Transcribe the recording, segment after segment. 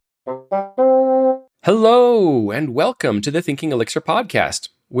Hello, and welcome to the Thinking Elixir podcast,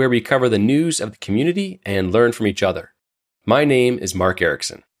 where we cover the news of the community and learn from each other. My name is Mark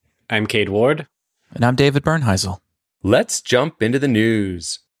Erickson. I'm Cade Ward. And I'm David Bernheisel. Let's jump into the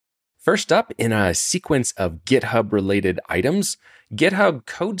news. First up, in a sequence of GitHub-related items, GitHub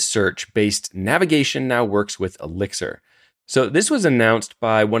code search-based navigation now works with Elixir. So this was announced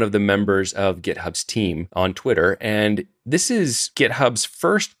by one of the members of GitHub's team on Twitter, and this is GitHub's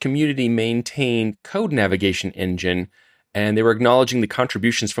first community-maintained code navigation engine, and they were acknowledging the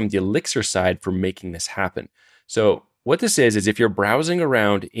contributions from the Elixir side for making this happen. So what this is if you're browsing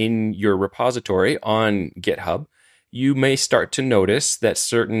around in your repository on GitHub, you may start to notice that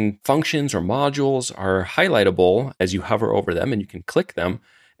certain functions or modules are highlightable as you hover over them, and you can click them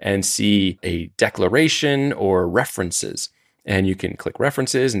and see a declaration or references. And you can click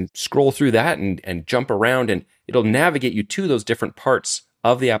references and scroll through that and jump around, and it'll navigate you to those different parts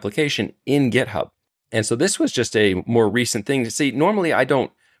of the application in GitHub. And so this was just a more recent thing. See, normally I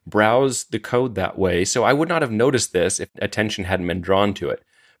don't browse the code that way, so I would not have noticed this if attention hadn't been drawn to it.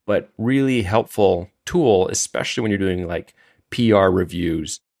 But really helpful tool, especially when you're doing like PR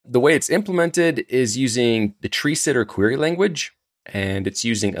reviews. The way it's implemented is using the tree sitter query language, and it's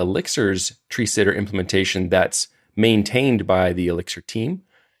using Elixir's tree sitter implementation that's maintained by the Elixir team,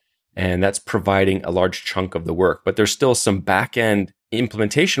 and that's providing a large chunk of the work. But there's still some back-end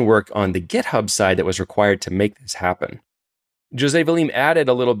implementation work on the GitHub side that was required to make this happen. Jose Valim added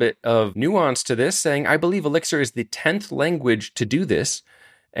a little bit of nuance to this, saying, I believe Elixir is the 10th language to do this,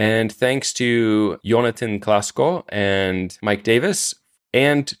 and thanks to Jonathan Klasko and Mike Davis,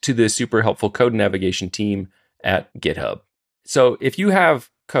 and to the super helpful code navigation team at GitHub. So if you have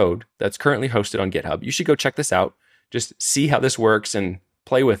code that's currently hosted on GitHub, you should go check this out. Just see how this works and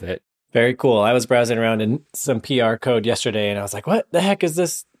play with it. Very cool. I was browsing around in some PR code yesterday, and I was like, what the heck is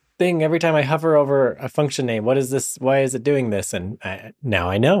this thing? Every time I hover over a function name, what is this? Why is it doing this? And now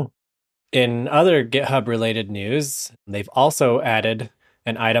I know. In other GitHub-related news, they've also added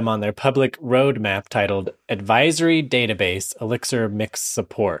an item on their public roadmap titled Advisory Database Elixir Mix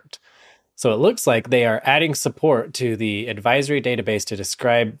Support. So it looks like they are adding support to the advisory database to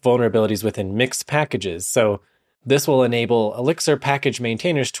describe vulnerabilities within mixed packages. So this will enable Elixir package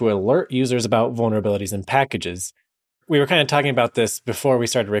maintainers to alert users about vulnerabilities in packages. We were kind of talking about this before we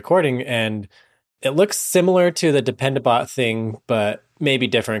started recording, and it looks similar to the Dependabot thing, but maybe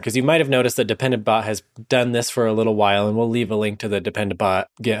different, because you might have noticed that Dependabot has done this for a little while, and we'll leave a link to the Dependabot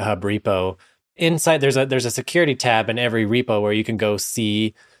GitHub repo. Inside, there's a security tab in every repo where you can go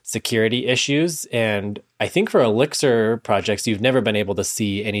see security issues. And I think for Elixir projects, you've never been able to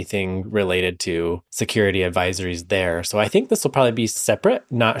see anything related to security advisories there. So I think this will probably be separate.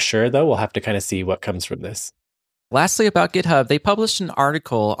 Not sure, though. We'll have to kind of see what comes from this. Lastly, about GitHub, they published an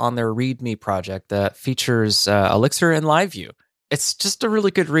article on their README project that features Elixir and LiveView. It's just a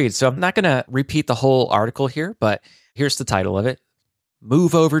really good read. So I'm not going to repeat the whole article here, but here's the title of it.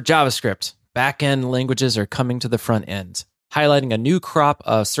 Move over JavaScript. Back-end languages are coming to the front end, highlighting a new crop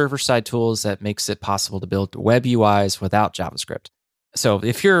of server-side tools that makes it possible to build web UIs without JavaScript. So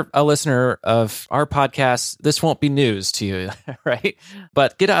if you're a listener of our podcast, this won't be news to you, right?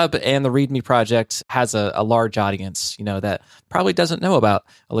 But GitHub and the README project has a large audience, that probably doesn't know about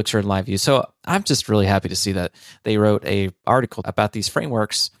Elixir and LiveView. So I'm just really happy to see that they wrote an article about these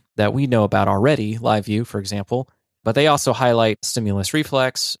frameworks that we know about already, LiveView, for example. But they also highlight Stimulus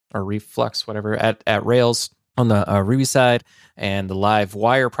Reflex, or Reflux, whatever, at Rails on the Ruby side, and the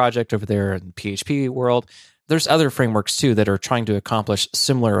LiveWire project over there in the PHP world. There's other frameworks, too, that are trying to accomplish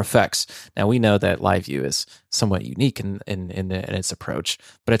similar effects. Now, we know that LiveView is somewhat unique in its approach,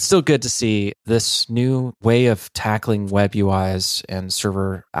 but it's still good to see this new way of tackling web UIs and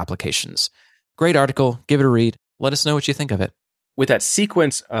server applications. Great article. Give it a read. Let us know what you think of it. With that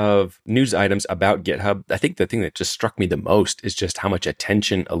sequence of news items about GitHub, I think the thing that just struck me the most is just how much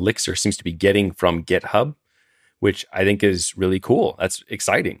attention Elixir seems to be getting from GitHub, which I think is really cool. That's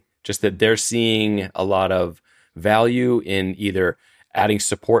exciting. Just that they're seeing a lot of value in either adding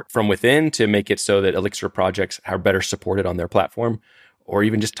support from within to make it so that Elixir projects are better supported on their platform, or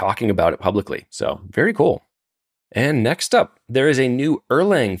even just talking about it publicly. So very cool. And next up, there is a new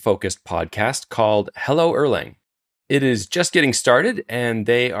Erlang-focused podcast called Hello Erlang. It is just getting started, and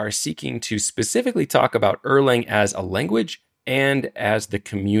they are seeking to specifically talk about Erlang as a language and as the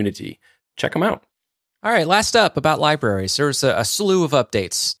community. Check them out. All right, last up about libraries. There's a slew of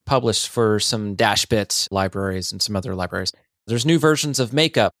updates published for some Dashbit libraries and some other libraries. There's new versions of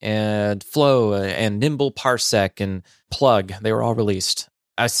Makeup and Flow and Nimble Parsec and Plug. They were all released.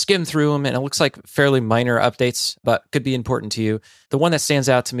 I skimmed through them and it looks like fairly minor updates, but could be important to you. The one that stands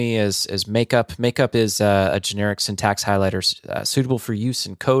out to me is Makeup. Makeup is a generic syntax highlighter suitable for use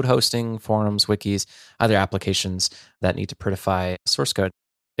in code hosting, forums, wikis, other applications that need to prettify source code.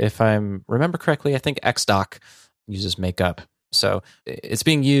 If I remember correctly, I think XDoc uses Makeup. So it's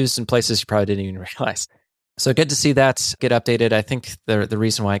being used in places you probably didn't even realize. So good to see that get updated. I think the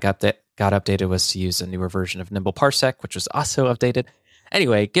reason why it got updated was to use a newer version of Nimble Parsec, which was also updated.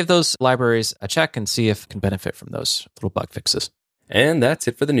 Anyway, give those libraries a check and see if you can benefit from those little bug fixes. And that's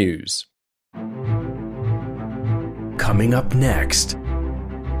it for the news. Coming up next,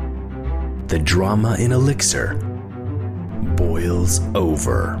 the drama in Elixir boils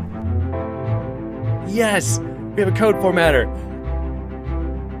over. Yes, we have a code formatter.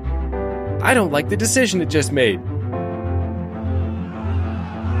 I don't like the decision it just made.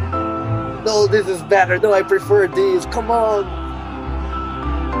 No, this is better. No, I prefer this. Come on.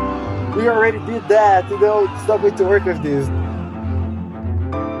 We already did that. It's not going to work with this.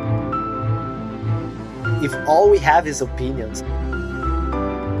 If all we have is opinions,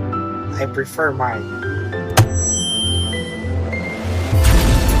 I prefer mine.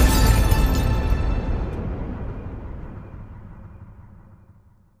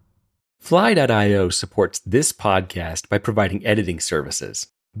 Fly.io supports this podcast by providing editing services.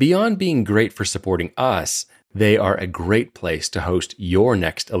 Beyond being great for supporting us, they are a great place to host your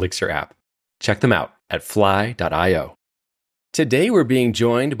next Elixir app. Check them out at fly.io. Today we're being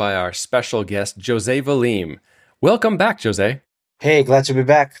joined by our special guest, Jose Valim. Welcome back, Jose. Hey, glad to be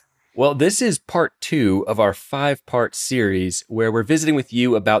back. Well, this is part 2 of our 5-part series where we're visiting with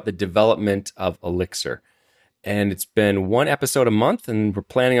you about the development of Elixir. And it's been 1 episode a month, and we're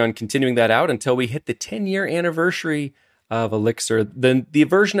planning on continuing that out until we hit the 10-year anniversary of Elixir, the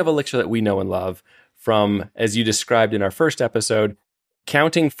version of Elixir that we know and love from, as you described in our first episode,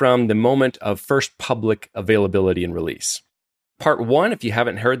 counting from the moment of first public availability and release. Part 1, if you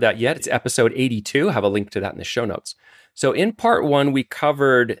haven't heard that yet, it's episode 82. I have a link to that in the show notes. So in part 1, we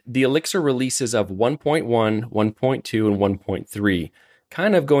covered the Elixir releases of 1.1, 1.2, and 1.3,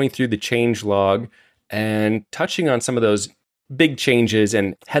 kind of going through the change log and touching on some of those big changes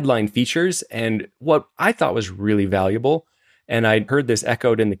and headline features. And what I thought was really valuable, and I heard this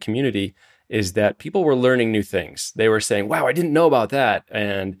echoed in the community, is that people were learning new things. They were saying, wow, I didn't know about that.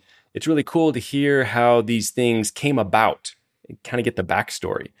 And it's really cool to hear how these things came about and kind of get the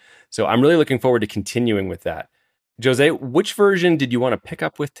backstory. So I'm really looking forward to continuing with that. Jose, which version did you want to pick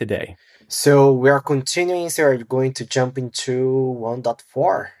up with today? So we are continuing, so we're going to jump into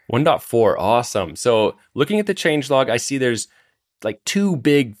 1.4. 1.4, awesome. So looking at the changelog, I see there's like 2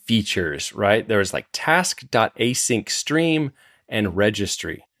 big features, right? There's like task.async stream and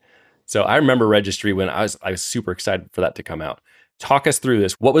registry. So I remember registry when I was super excited for that to come out. Talk us through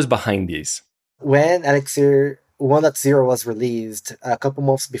this. What was behind these? When Elixir 1.0 was released, a couple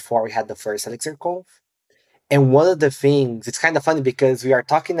months before we had the first Elixir Conf, and one of the things, it's kind of funny because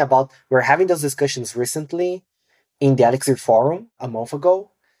we're having those discussions recently in the Elixir forum a month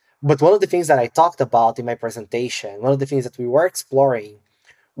ago. But one of the things that I talked about in my presentation, one of the things that we were exploring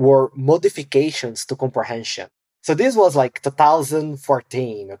were modifications to comprehension. So this was like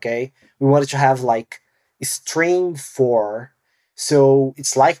 2014, okay? We wanted to have like stream 4. So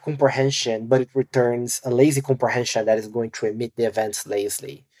it's like comprehension, but it returns a lazy comprehension that is going to emit the events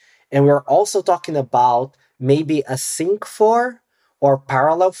lazily. And we're also talking about maybe a sync 4 or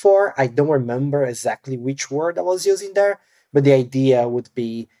parallel 4. I don't remember exactly which word I was using there, but the idea would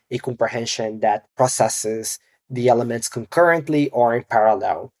be a comprehension that processes the elements concurrently or in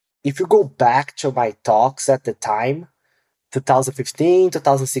parallel. If you go back to my talks at the time, 2015,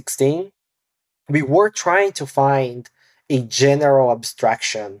 2016, we were trying to find a general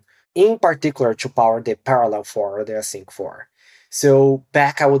abstraction, in particular to power the parallel 4 or the async 4. So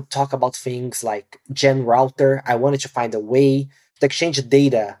back I would talk about things like gen router. I wanted to find a way to exchange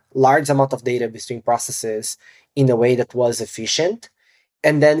data, large amount of data between processes in a way that was efficient.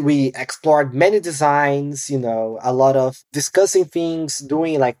 And then we explored many designs, a lot of discussing things,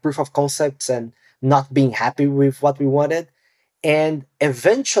 doing like proof of concepts and not being happy with what we wanted. And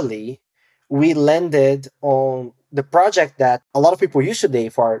eventually we landed on the project that a lot of people use today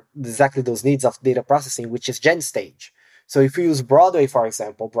for exactly those needs of data processing, which is GenStage. So if you use Broadway, for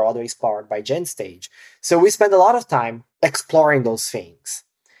example, Broadway is powered by GenStage. So we spend a lot of time exploring those things.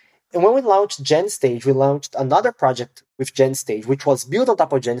 And when we launched GenStage, we launched another project with GenStage, which was built on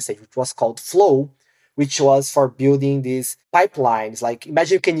top of GenStage, which was called Flow, which was for building these pipelines. Like,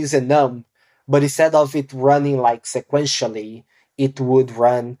 imagine you can use a num, but instead of it running like sequentially, it would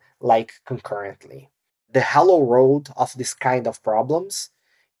run like concurrently. The hello world of this kind of problems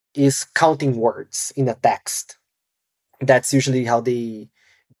is counting words in a text. That's usually how the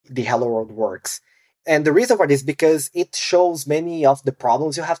Hello World works. And the reason for this is because it shows many of the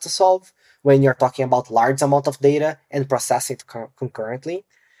problems you have to solve when you're talking about large amount of data and process it concurrently.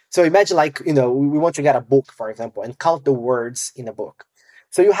 So imagine we want to get a book, for example, and count the words in a book.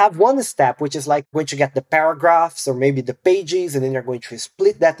 So you have one step, which is like going to get the paragraphs or maybe the pages, and then you're going to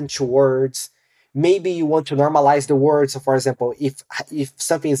split that into words. Maybe you want to normalize the words. So for example, if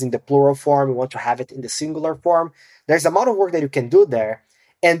something is in the plural form, you want to have it in the singular form. There's a amount of work that you can do there.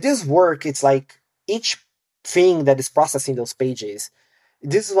 And this work, it's like each thing that is processing those pages,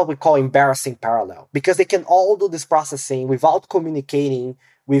 this is what we call embarrassing parallel, because they can all do this processing without communicating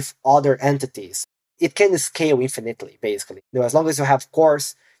with other entities. It can scale infinitely, basically. As long as you have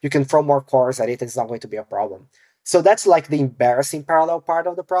cores, you can throw more cores at it, it's not going to be a problem. So that's like the embarrassing parallel part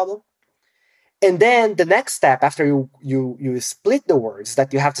of the problem. And then the next step, after you split the words,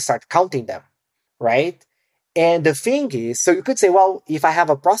 that you have to start counting them, right? And the thing is, so you could say, well, if I have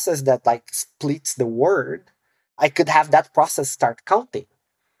a process that like splits the word, I could have that process start counting.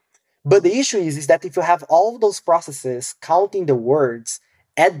 But the issue is that if you have all those processes counting the words,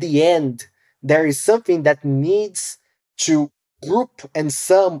 at the end, there is something that needs to group and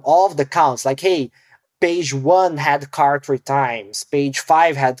sum all of the counts. Like, hey, page 1 had car 3 times, page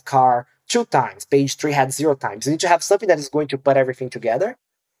 5 had car 2 times, page 3 had 0 times. You need to have something that is going to put everything together.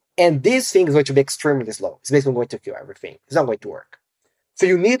 And this thing is going to be extremely slow. It's basically going to kill everything. It's not going to work. So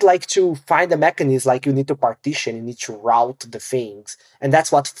you need to find a mechanism, you need to partition, you need to route the things. And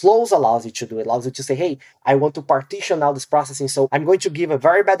that's what flows allows you to do. It allows you to say, hey, I want to partition all this processing. So I'm going to give a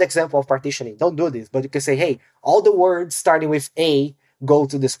very bad example of partitioning. Don't do this, but you can say, hey, all the words starting with A go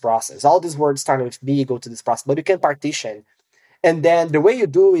to this process. All these words starting with B go to this process, but you can partition. And then the way you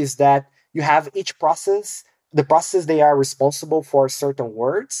do is that you have each process, the processes, they are responsible for certain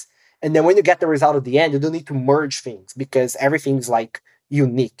words. And then when you get the result at the end, you don't need to merge things because everything's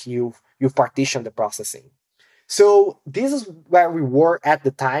unique. You've partitioned the processing. So this is where we were at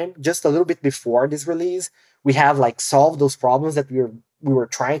the time, just a little bit before this release. We have solved those problems that we were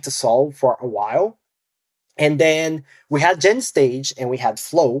trying to solve for a while. And then we had GenStage and we had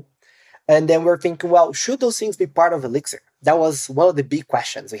Flow. And then we're thinking, well, should those things be part of Elixir? That was one of the big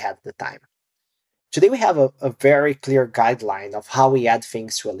questions we had at the time. Today we have a very clear guideline of how we add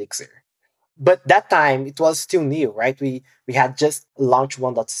things to Elixir. But that time, it was still new, right? We had just launched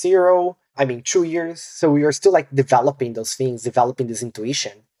 1.0, 2 years. So we were still developing those things, developing this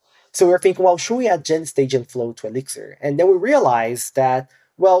intuition. So we were thinking, well, should we add GenStage and Flow to Elixir? And then we realized that,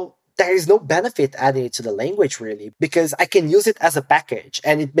 well, there is no benefit adding it to the language really, because I can use it as a package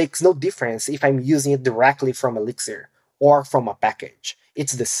and it makes no difference if I'm using it directly from Elixir or from a package.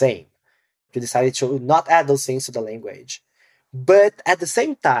 It's the same. We decided to not add those things to the language. But at the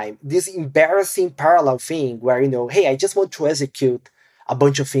same time, this embarrassing parallel thing where, hey, I just want to execute a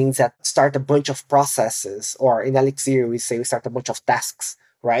bunch of things that start a bunch of processes, or in Elixir, we say we start a bunch of tasks,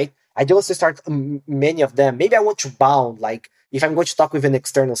 right? I don't want to start many of them. Maybe I want to bound, if I'm going to talk with an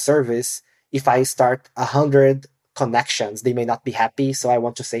external service, if I start 100 connections, they may not be happy. So I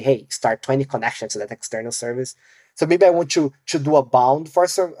want to say, hey, start 20 connections to that external service. So maybe I want to do a bound for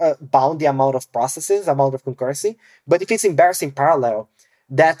bound the amount of processes, amount of concurrency. But if it's embarrassing parallel,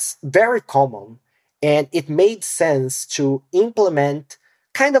 that's very common. And it made sense to implement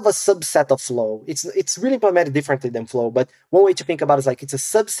kind of a subset of Flow. It's really implemented differently than Flow. But one way to think about it is it's a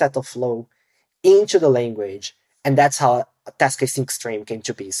subset of Flow into the language. And that's how a task async stream came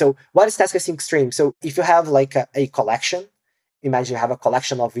to be. So what is task async stream? So if you have a collection, imagine you have a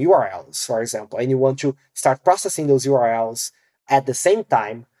collection of URLs, for example, and you want to start processing those URLs at the same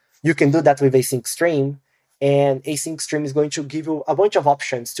time, you can do that with async stream. And async stream is going to give you a bunch of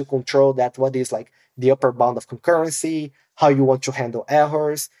options to control that, what is the upper bound of concurrency, how you want to handle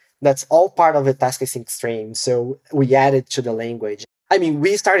errors. That's all part of the task async stream. So we added to the language.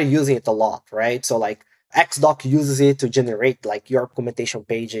 We started using it a lot, right? So Xdoc uses it to generate your documentation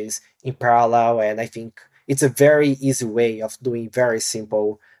pages in parallel. And I think it's a very easy way of doing very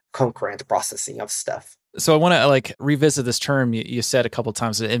simple concurrent processing of stuff. So I want to revisit this term you said a couple of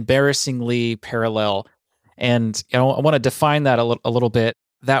times, embarrassingly parallel. And I want to define that a little bit.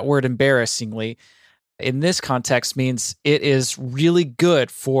 That word embarrassingly in this context means it is really good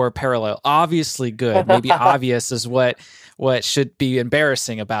for parallel. Obviously good. Maybe obvious is what should be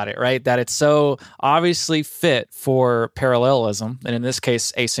embarrassing about it, right? That it's so obviously fit for parallelism, and in this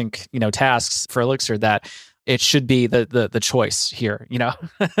case, async, tasks for Elixir, that it should be the choice here,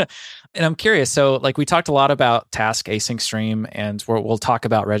 And I'm curious. So, we talked a lot about task async stream, and we'll talk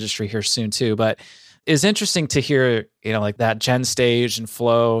about registry here soon too. But is interesting to hear, like that gen stage and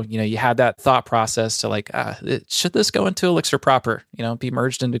flow, you had that thought process to like, should this go into Elixir proper, be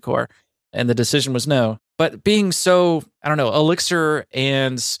merged into core? And the decision was no. But being so, I don't know, Elixir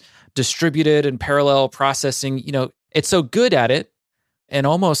and distributed and parallel processing, it's so good at it, and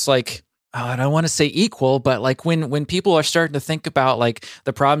almost like, I don't want to say equal, but like when people are starting to think about like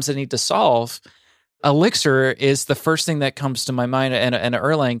the problems they need to solve, Elixir is the first thing that comes to my mind, and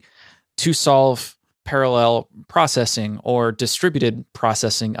Erlang to solve parallel processing or distributed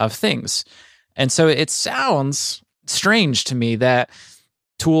processing of things. And so it sounds strange to me that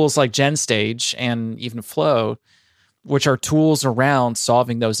tools like GenStage and even Flow, which are tools around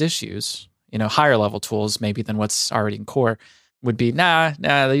solving those issues, higher level tools maybe than what's already in core, would be, nah,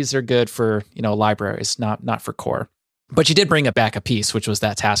 these are good for, libraries, not for core. But you did bring it back a piece, which was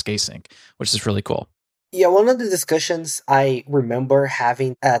that task async, which is really cool. Yeah, one of the discussions I remember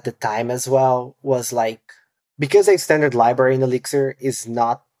having at the time as well was like, because a standard library in Elixir is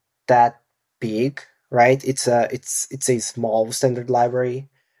not that big, right? It's a small standard library.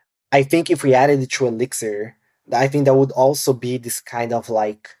 I think if we added it to Elixir, I think that would also be this kind of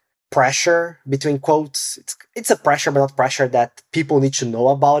like pressure between quotes. It's a pressure, but not pressure that people need to know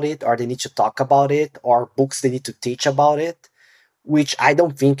about it, or they need to talk about it, or books they need to teach about it, which I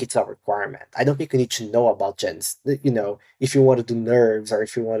don't think it's a requirement. I don't think you need to know about gens. If you want to do nerves or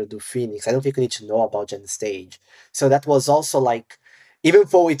if you want to do Phoenix, I don't think you need to know about GenStage. So that was also like, even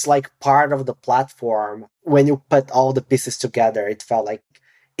though it's like part of the platform, when you put all the pieces together, it felt like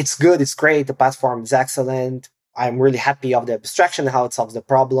it's good, it's great, the platform is excellent. I'm really happy of the abstraction, how it solves the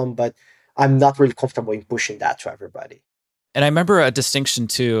problem, but I'm not really comfortable in pushing that to everybody. And I remember a distinction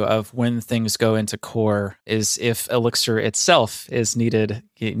too of when things go into core is if Elixir itself is needed,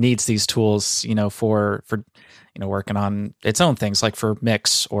 it needs these tools, for working on its own things, like for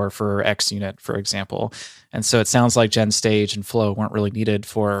Mix or for XUnit, for example. And so it sounds like GenStage and Flow weren't really needed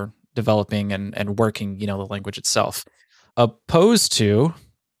for developing and working, the language itself, opposed to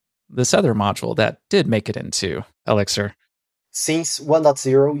this other module that did make it into Elixir. Since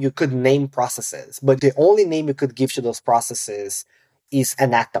 1.0, you could name processes, but the only name you could give to those processes is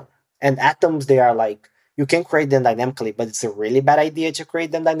an atom. And atoms, they are like, you can create them dynamically, but it's a really bad idea to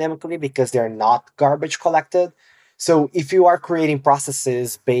create them dynamically because they're not garbage collected. So if you are creating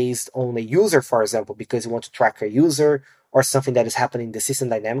processes based on a user, for example, because you want to track a user or something that is happening in the system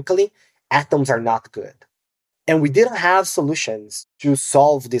dynamically, atoms are not good. And we didn't have solutions to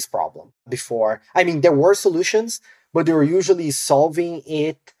solve this problem before. I mean, there were solutions, but they were usually solving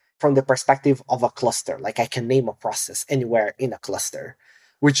it from the perspective of a cluster. Like I can name a process anywhere in a cluster,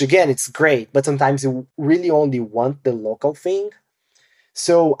 which again, it's great, but sometimes you really only want the local thing.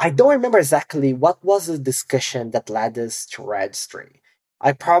 So I don't remember exactly what was the discussion that led us to registry.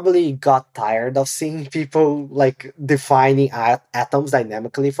 I probably got tired of seeing people like defining atoms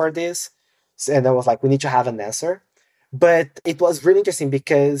dynamically for this. And I was like, we need to have an answer. But it was really interesting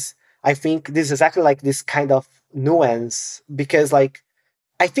because I think this is exactly like this kind of nuance, because like,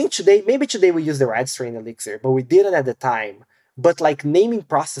 I think maybe today we use the registry in Elixir, but we didn't at the time. But like naming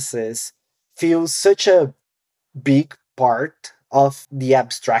processes feels such a big part of the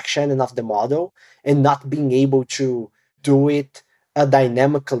abstraction and of the model, and not being able to do it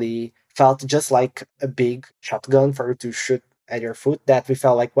dynamically felt just like a big shotgun for you to shoot at your foot, that we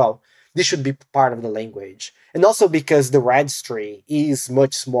felt like, well, this should be part of the language. And also because the registry is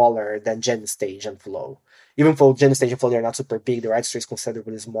much smaller than GenStage and Flow. Even though GenStage and Flow, they're not super big, the registry is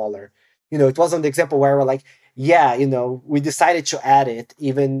considerably smaller. It wasn't the example where we're like, yeah, we decided to add it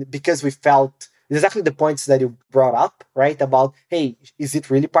even because we felt exactly the points that you brought up, right? About, hey, is it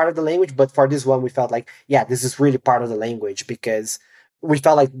really part of the language? But for this one, we felt like, yeah, this is really part of the language, because we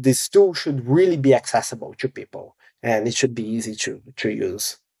felt like this tool should really be accessible to people and it should be easy to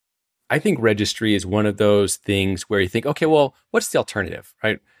use. I think registry is one of those things where you think, okay, well, what's the alternative,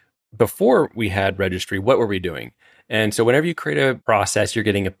 right? Before we had registry, what were we doing? And so whenever you create a process, you're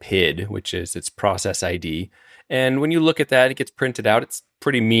getting a PID, which is its process ID. And when you look at that, it gets printed out. It's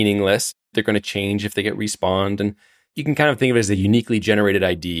pretty meaningless. They're going to change if they get respawned. And you can kind of think of it as a uniquely generated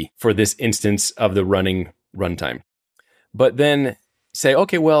ID for this instance of the running runtime. But then say,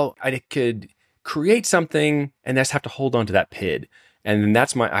 okay, well, I could create something and I just have to hold on to that PID. And then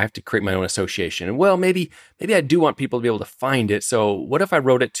I have to create my own association. And well, maybe I do want people to be able to find it. So what if I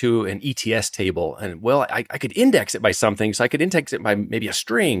wrote it to an ETS table? And well, I could index it by something. So I could index it by maybe a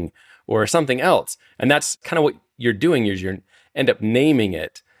string or something else. And that's kind of what you're doing, is you end up naming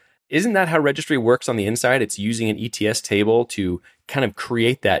it. Isn't that how registry works on the inside? It's using an ETS table to kind of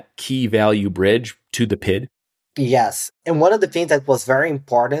create that key value bridge to the PID? Yes. And one of the things that was very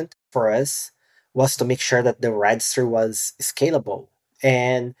important for us was to make sure that the registry was scalable.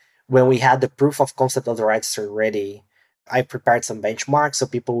 And when we had the proof of concept of the registry ready, I prepared some benchmarks. So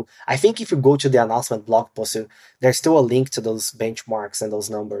people, I think if you go to the announcement blog post, there's still a link to those benchmarks and those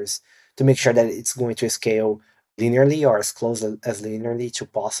numbers to make sure that it's going to scale linearly or as close as linearly to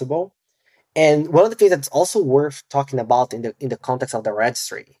possible. And one of the things that's also worth talking about in the context of the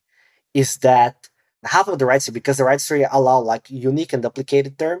registry is that half of the registry, because the registry allow like unique and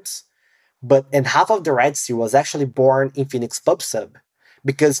duplicated terms, and half of the registry was actually born in Phoenix PubSub,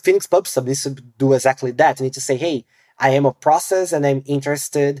 because Phoenix PubSub needs to do exactly that. You need to say, hey, I am a process and I'm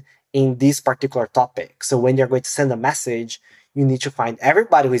interested in this particular topic. So when you're going to send a message, you need to find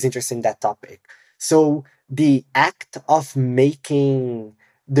everybody who is interested in that topic. So the act of making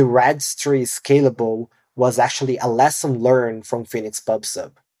the registry scalable was actually a lesson learned from Phoenix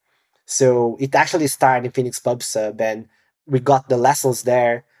PubSub. So it actually started in Phoenix PubSub, and we got the lessons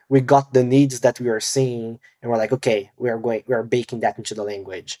there. We got the needs that we were seeing, and we're like, okay, we are baking that into the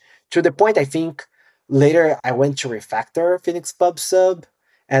language. To the point, I think later I went to refactor Phoenix PubSub,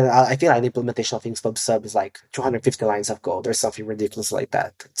 and I think the implementation of Phoenix PubSub is like 250 lines of code or something ridiculous like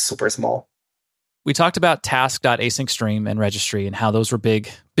that. It's super small. We talked about task.async stream and registry and how those were big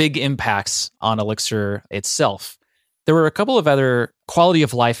impacts on Elixir itself. There were a couple of other quality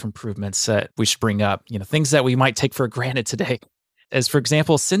of life improvements that we should bring up, things that we might take for granted today. As for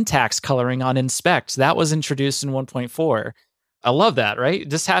example, syntax coloring on inspect, that was introduced in 1.4. I love that, right?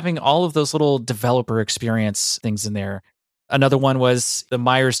 Just having all of those little developer experience things in there. Another one was the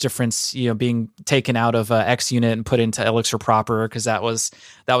Myers difference, being taken out of XUnit and put into Elixir proper, because that was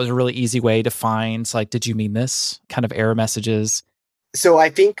a really easy way to find, like, did you mean this kind of error messages. So I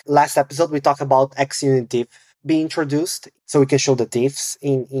think last episode we talked about XUnit diff being introduced, so we can show the diffs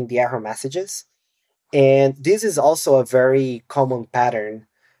in the error messages. And this is also a very common pattern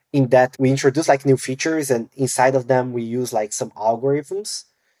in that we introduce like new features, and inside of them we use like some algorithms.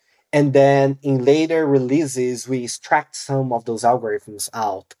 And then in later releases, we extract some of those algorithms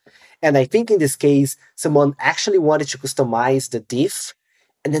out. And I think in this case, someone actually wanted to customize the diff.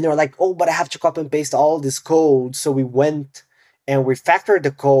 And then they were like, oh, but I have to copy and paste all this code. So we went and refactored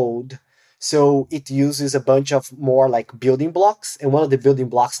the code. So it uses a bunch of more like building blocks. And one of the building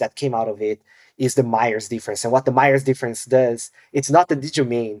blocks that came out of it is the Myers difference. And what the Myers difference does, it's not the did you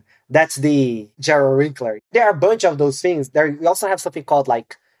mean, that's the Gerald Winkler. There are a bunch of those things. We also have something called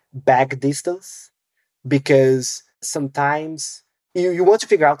like bag distance, because sometimes you want to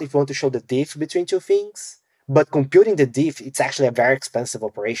figure out if you want to show the diff between two things, but computing the diff, it's actually a very expensive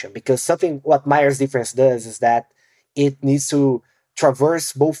operation, because what Myers difference does is that it needs to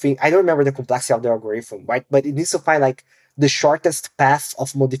traverse both things. I don't remember the complexity of the algorithm, right? But it needs to find like the shortest path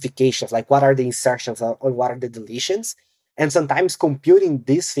of modifications, like what are the insertions or what are the deletions. And sometimes computing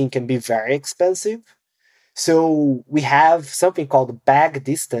this thing can be very expensive. So we have something called bag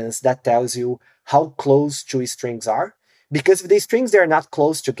distance that tells you how close two strings are. Because if the strings are not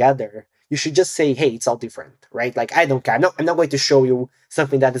close together, you should just say, hey, it's all different, right? Like, I don't care. I'm not going to show you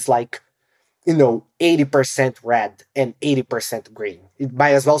something that is like, 80% red and 80% green. It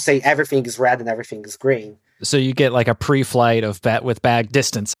might as well say everything is red and everything is green. So you get like a pre-flight with bag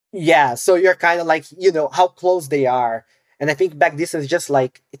distance. Yeah, so you're kind of like, how close they are. And I think bag distance is just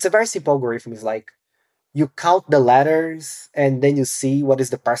like, it's a very simple algorithm. It's like, you count the letters and then you see what is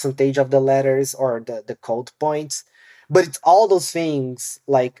the percentage of the letters or the code points. But it's all those things,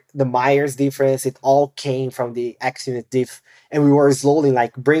 like the Myers difference, it all came from the XUnit diff. And we were slowly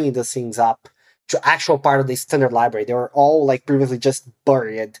like bringing those things up to actual part of the standard library. They were all like previously just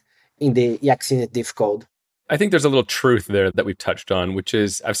buried in the XUnit diff code. I think there's a little truth there that we've touched on, which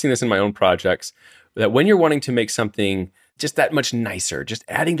is, I've seen this in my own projects, that when you're wanting to make something just that much nicer, just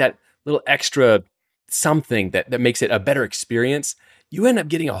adding that little extra something that makes it a better experience, you end up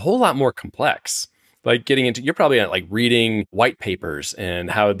getting a whole lot more complex. Like you're probably like reading white papers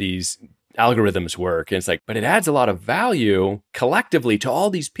and how these algorithms work. And it's like, but it adds a lot of value collectively to all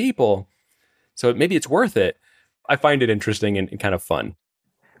these people. So maybe it's worth it. I find it interesting and kind of fun.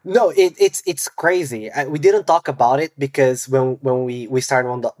 No, it's crazy. We didn't talk about it because when we started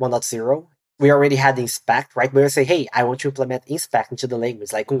 1.0, we already had the inspect, right? We would say, hey, I want to implement inspect into the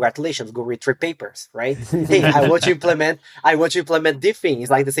language. Like, congratulations, go read 3 papers, right? Hey, I want to implement diffing.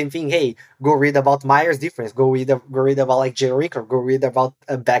 It's like the same thing. Hey, go read about Myers difference. Go read about like J-Rink, or go read about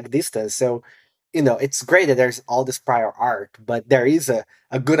bag distance. So, it's great that there's all this prior art, but there is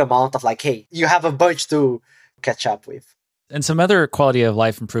a good amount of like, hey, you have a bunch to catch up with. And some other quality of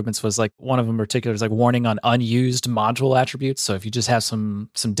life improvements was like, one of them in particular is like warning on unused module attributes. So if you just have some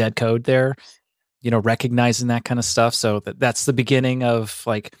dead code there, recognizing that kind of stuff. So that's the beginning of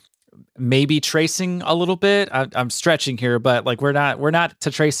like maybe tracing a little bit. I'm stretching here, but like we're not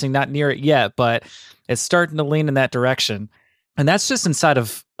to tracing, not near it yet, but it's starting to lean in that direction. And that's just inside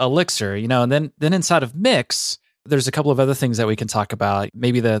of Elixir, and then inside of Mix, there's a couple of other things that we can talk about.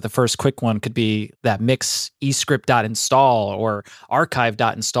 Maybe the first quick one could be that Mix escript.install or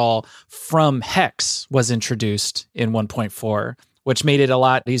archive.install from Hex was introduced in 1.4, which made it a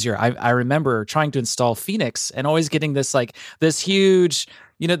lot easier. I remember trying to install Phoenix and always getting this huge,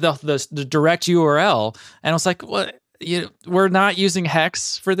 the direct URL, and I was like, what? We're not using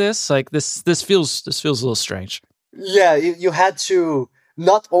Hex for this. Like this feels a little strange. Yeah, you had to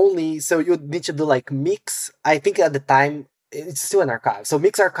not only, so you need to do like Mix. I think at the time it's still an archive. So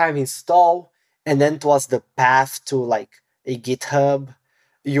Mix archive install, and then it was the path to like a GitHub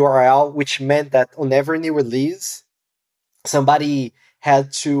URL, which meant that on every new release, somebody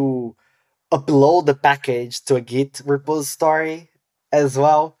had to upload the package to a Git repository as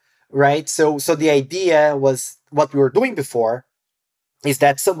well, right? So the idea was what we were doing before is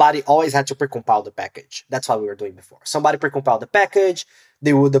that somebody always had to precompile the package. That's what we were doing before. Somebody precompiled the package,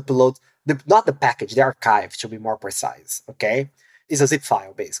 they would upload, not the package, the archive, to be more precise, okay? It's a zip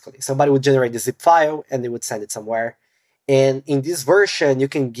file, basically. Somebody would generate the zip file, and they would send it somewhere. And in this version, you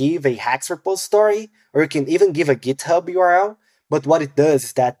can give a Hex repository, or you can even give a GitHub URL. But what it does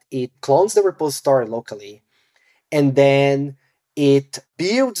is that it clones the repository locally, and then it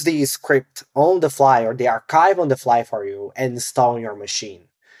builds the script on the fly or the archive on the fly for you and install on your machine.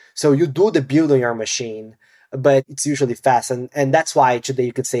 So you do the build on your machine, but it's usually fast. And that's why today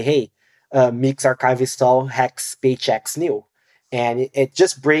you could say, hey, Mix archive install Hex PHX new. And it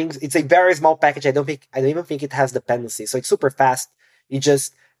just brings, it's a very small package. I don't even think it has dependencies. So it's super fast. It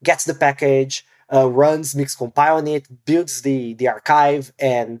just gets the package, runs Mix compile on it, builds the archive,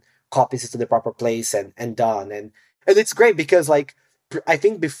 and copies it to the proper place and done. And it's great because, like, I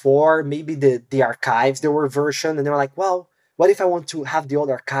think before maybe the archives, there were version, and they were like, well, what if I want to have the old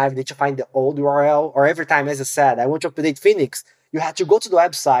archive? I need to find the old URL. Or every time, as I said, I want to update Phoenix, you had to go to the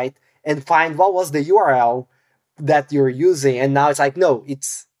website and find what was the URL that you're using. And now it's like, no,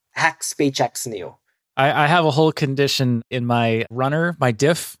 it's Hex PHX new. I have a whole condition in my runner, my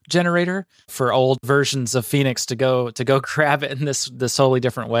diff generator for old versions of Phoenix to go grab it in this wholly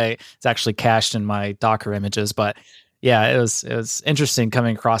different way. It's actually cached in my Docker images, but yeah, it was interesting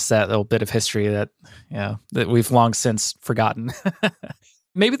coming across that little bit of history that we've long since forgotten.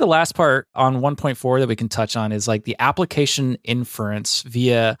 Maybe the last part on 1.4 that we can touch on is like the application inference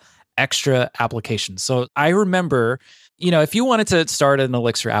via extra applications. So I remember, if you wanted to start an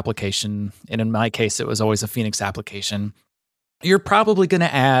Elixir application, and in my case, it was always a Phoenix application, you're probably going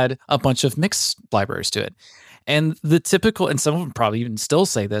to add a bunch of Mix libraries to it. And the typical, and some of them probably even still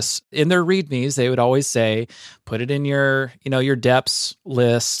say this, in their READMEs, they would always say, put it in your deps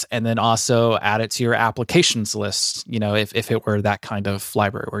list, and then also add it to your applications list, if it were that kind of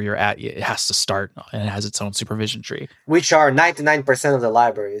library where you're at, it has to start and it has its own supervision tree. Which are 99% of the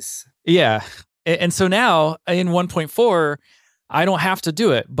libraries. Yeah. And so now in 1.4, I don't have to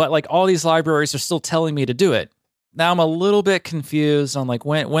do it, but like all these libraries are still telling me to do it. Now I'm a little bit confused on like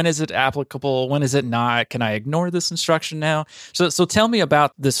when is it applicable? When is it not? Can I ignore this instruction now? So tell me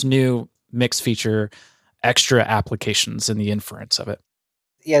about this new Mix feature, extra applications, and the inference of it.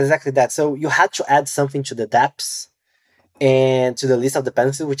 Yeah, exactly that. So you had to add something to the deps and to the list of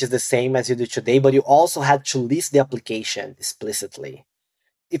dependencies, which is the same as you do today, but you also had to list the application explicitly.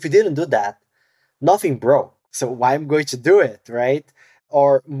 If you didn't do that, nothing broke. So why am I going to do it, right?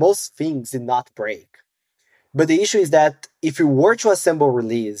 Or most things did not break. But the issue is that if you were to assemble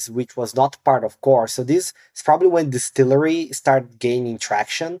release, which was not part of core, so this is probably when Distillery started gaining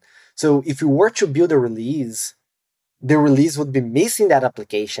traction. So if you were to build a release, the release would be missing that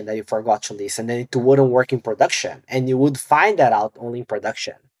application that you forgot to list, and then it wouldn't work in production. And you would find that out only in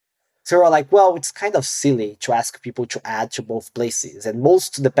production. So we're like, well, it's kind of silly to ask people to add to both places. And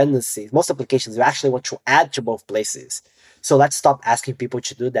most dependencies, most applications, you actually want to add to both places. So let's stop asking people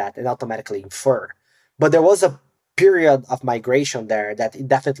to do that and automatically infer. But there was a period of migration there that it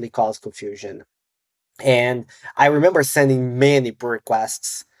definitely caused confusion. And I remember sending many pull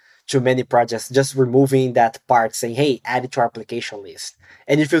requests to many projects, just removing that part, saying, hey, add it to our application list.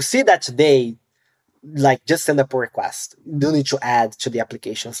 And if you see that today, like just send a pull request. You don't need to add to the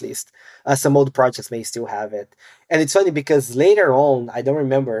applications list. Some old projects may still have it. And it's funny because later on, I don't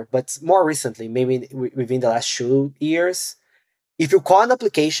remember, but more recently, maybe within the last 2 years, if you call an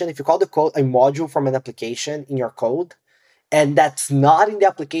application, if you call the code a module from an application in your code, and that's not in the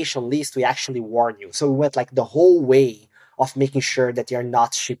application list, we actually warn you. So we went like the whole way of making sure that you're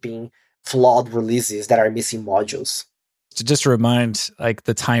not shipping flawed releases that are missing modules. To just remind like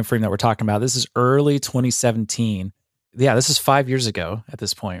the time frame that we're talking about, this is early 2017. Yeah, this is 5 years ago at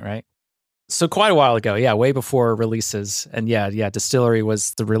this point, right? So quite a while ago, yeah, way before releases. And yeah, Distillery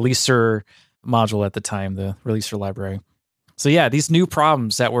was the releaser module at the time, the releaser library. So yeah, these new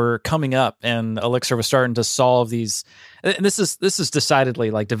problems that were coming up, and Elixir was starting to solve these. And this is decidedly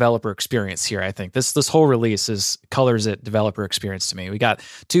like developer experience here. I think this whole release colors it developer experience to me. We got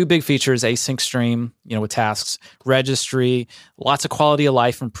two big features: async stream, with tasks, registry, lots of quality of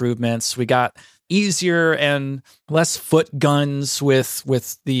life improvements. We got easier and less foot guns with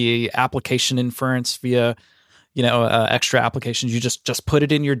the application inference via extra applications. You just put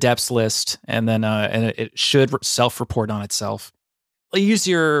it in your deps list, and then it should self-report on itself.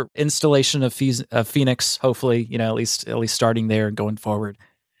 Easier installation of Phoenix, hopefully, at least starting there and going forward.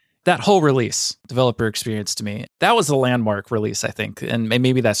 That whole release, developer experience to me, that was a landmark release, I think. And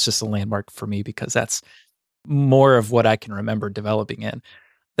maybe that's just a landmark for me because that's more of what I can remember developing in.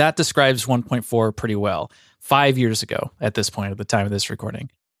 That describes 1.4 pretty well. 5 years ago at this point, at the time of this recording.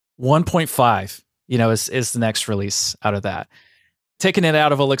 1.5 is the next release out of that. Taking it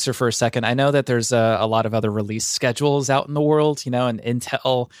out of Elixir for a second, I know that there's a lot of other release schedules out in the world, and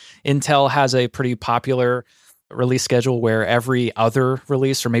Intel has a pretty popular release schedule where every other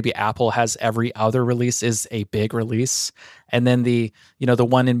release, or maybe Apple has every other release is a big release. And then the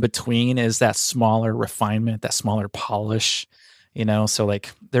one in between is that smaller refinement, that smaller polish, so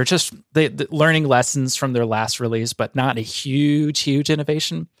like they're just learning lessons from their last release, but not a huge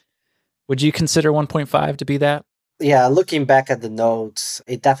innovation. Would you consider 1.5 to be that? Yeah, looking back at the notes,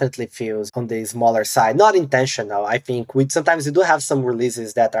 it definitely feels on the smaller side. Not intentional. I think sometimes we do have some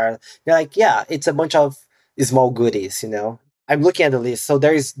releases that are like, yeah, it's a bunch of small goodies, I'm looking at the list. So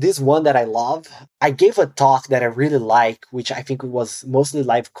there is this one that I love. I gave a talk that I really like, which I think was mostly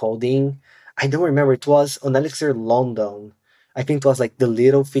live coding. I don't remember. It was on Elixir London. I think it was like the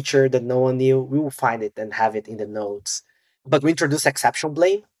little feature that no one knew. We will find it and have it in the notes. But we introduced exception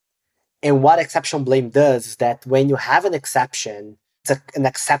blame. And what exception blame does is that when you have an exception, it's an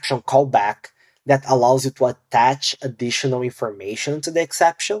exception callback that allows you to attach additional information to the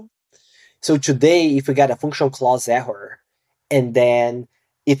exception. So today, if we get a function clause error, and then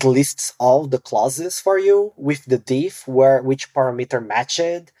it lists all the clauses for you with the diff which parameter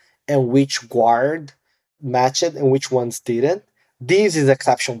matched and which guard matched and which ones didn't, this is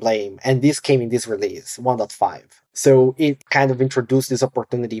exception blame. And this came in this release, 1.5. So it kind of introduced this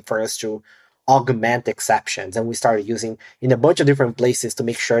opportunity for us to augment exceptions. And we started using in a bunch of different places to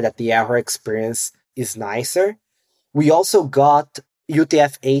make sure that the error experience is nicer. We also got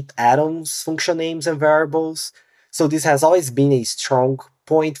UTF-8 atoms, function names, and variables. So this has always been a strong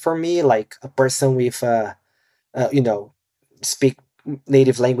point for me, like a person with, speak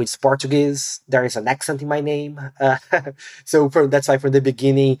native language Portuguese. There is an accent in my name. That's why from the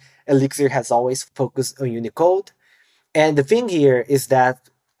beginning, Elixir has always focused on Unicode. And the thing here is that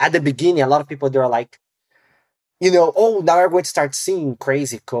at the beginning, a lot of people, they're like, now we're going to start seeing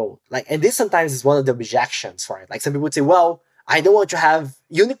crazy code. And this sometimes is one of the objections for it. Like some people would say, well, I don't want to have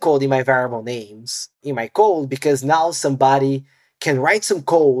Unicode in my variable names in my code because now somebody can write some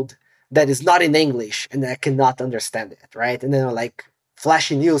code that is not in English and I cannot understand it, right? And then like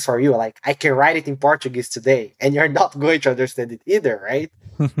flashy news for you, like I can write it in Portuguese today and you're not going to understand it either, right?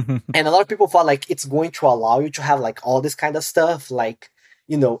 And a lot of people thought like it's going to allow you to have like all this kind of stuff, like,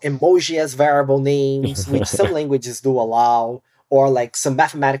 emoji as variable names, which some languages do allow, or like some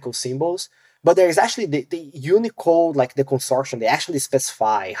mathematical symbols. But there is actually the Unicode, like the consortium, they actually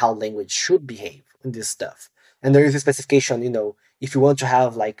specify how language should behave in this stuff. And there is a specification, if you want to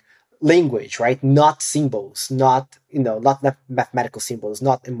have like language, right? Not symbols, not mathematical symbols,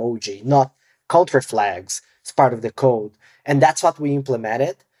 not emoji, not counter flags. It's part of the code. And that's what we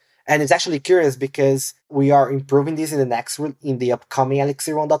implemented. And it's actually curious because we are improving this in the upcoming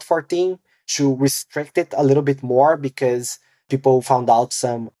Elixir 1.14 to restrict it a little bit more because people found out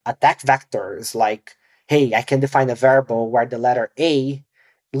some attack vectors like, hey, I can define a variable where the letter A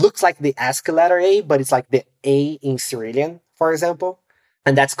looks like the ASCII letter A, but it's like the A in Cyrillic, for example.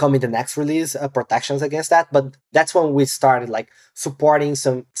 And that's coming the next release, protections against that. But that's when we started like supporting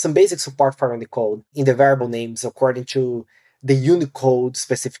some basic support for Unicode in the variable names according to the Unicode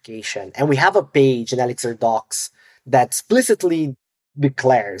specification. And we have a page in Elixir docs that explicitly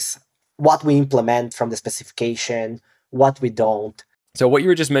declares what we implement from the specification, what we don't. So what you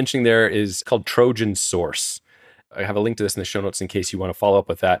were just mentioning there is called Trojan Source. I have a link to this in the show notes in case you want to follow up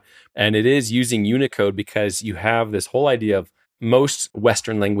with that. And it is using Unicode because you have this whole idea of most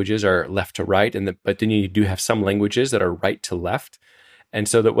Western languages are left to right, but then you do have some languages that are right to left. And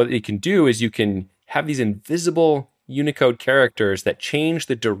so that what you can do is you can have these invisible Unicode characters that change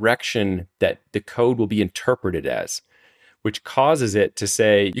the direction that the code will be interpreted as, which causes it to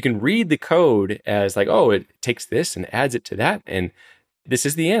say, you can read the code as like, oh, it takes this and adds it to that, and this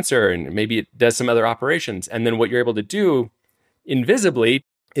is the answer, and maybe it does some other operations. And then what you're able to do invisibly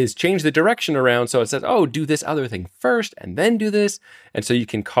is change the direction around. So it says, oh, do this other thing first and then do this. And so you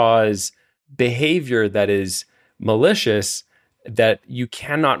can cause behavior that is malicious that you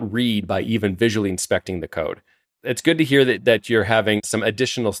cannot read by even visually inspecting the code. It's good to hear that you're having some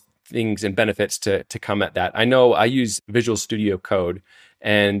additional things and benefits to come at that. I know I use Visual Studio Code,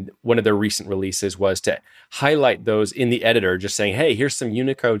 and one of their recent releases was to highlight those in the editor, just saying, hey, here's some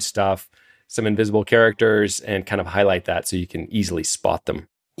Unicode stuff, some invisible characters, and kind of highlight that so you can easily spot them.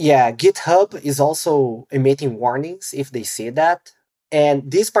 Yeah, GitHub is also emitting warnings if they see that.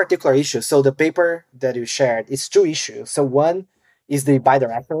 And this particular issue, so the paper that you shared, it's 2 issues. So one is the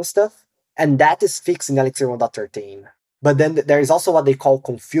bidirectional stuff, and that is fixed in Elixir 1.13. But then there is also what they call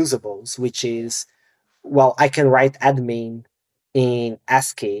confusables, which is, well, I can write admin in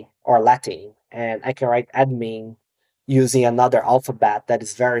ASCII or Latin, and I can write admin using another alphabet that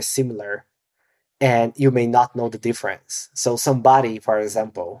is very similar, and you may not know the difference. So somebody, for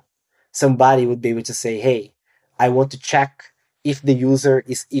example, somebody would be able to say, hey, I want to check if the user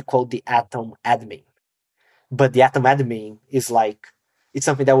is equal the atom admin. But the atom admin is like, it's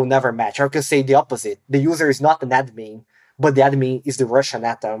something that will never match. Or I could say the opposite. The user is not an admin, but the admin is the Russian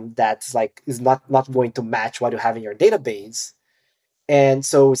atom that's like, is not going to match what you have in your database. And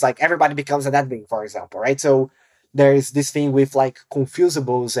so it's like everybody becomes an admin, for example, right? So there's this thing with like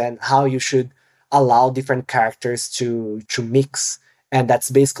confusables and how you should allow different characters to mix. And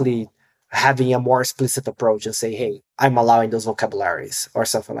that's basically having a more explicit approach and say, hey, I'm allowing those vocabularies or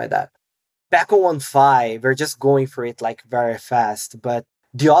something like that. Back on 1.5, we're just going through it like very fast. But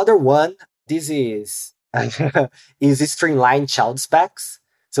the other one, this is streamlined child specs.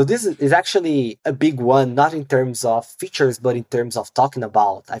 So this is actually a big one, not in terms of features, but in terms of talking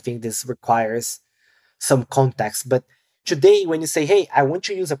about. I think this requires some context. But today, when you say, hey, I want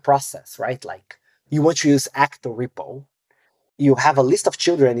to use a process, right? Like you want to use ActoRepo. You have a list of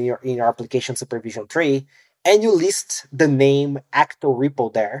children in your application supervision tree, and you list the name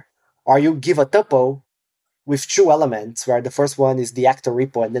ActoRepo there, or you give a tuple with 2 elements, where the first one is the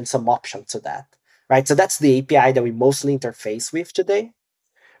ActoRepo and then some options to that, right? So that's the API that we mostly interface with today.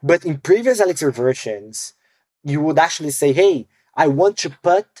 But in previous Elixir versions, you would actually say, hey, I want to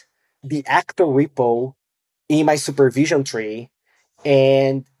put the ActoRepo in my supervision tree,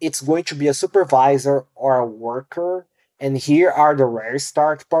 and it's going to be a supervisor or a worker. And here are the rare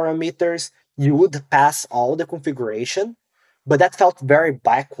start parameters. You would pass all the configuration, but that felt very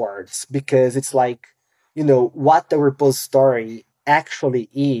backwards because it's like, what the repository actually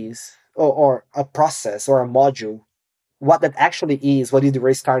is, or a process or a module, what that actually is, what is the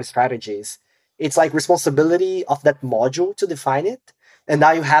rare start strategies. It's like responsibility of that module to define it. And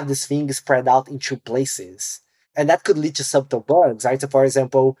now you have this thing spread out in 2 places. And that could lead to subtle bugs, right? So for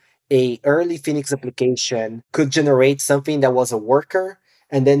example, a early Phoenix application could generate something that was a worker,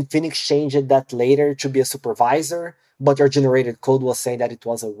 and then Phoenix changed that later to be a supervisor, but your generated code was saying that it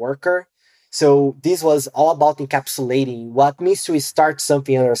was a worker. So this was all about encapsulating what means to start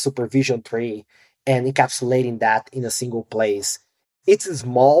something under a supervision tree and encapsulating that in a single place. It's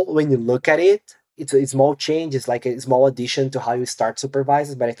small when you look at it. It's a small change. It's like a small addition to how you start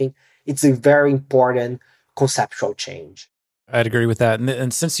supervisors, but I think it's a very important conceptual change. I'd agree with that.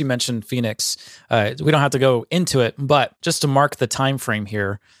 And since you mentioned Phoenix, we don't have to go into it, but just to mark the time frame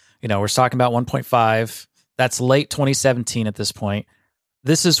here, we're talking about 1.5. That's late 2017 at this point.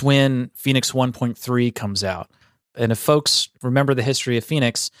 This is when Phoenix 1.3 comes out. And if folks remember the history of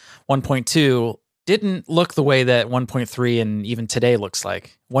Phoenix, 1.2 didn't look the way that 1.3 and even today looks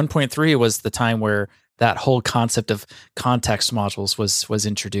like. 1.3 was the time where that whole concept of context modules was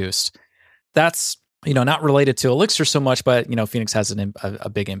introduced. That's not related to Elixir so much, but, Phoenix has a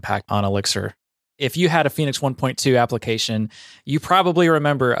big impact on Elixir. If you had a Phoenix 1.2 application, you probably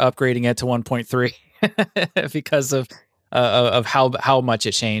remember upgrading it to 1.3 because of how much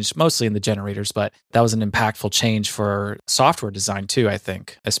it changed, mostly in the generators, but that was an impactful change for software design too, I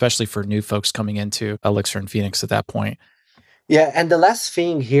think, especially for new folks coming into Elixir and Phoenix at that point. Yeah, and the last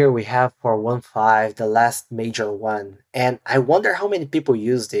thing here we have for 1.5, the last major one, and I wonder how many people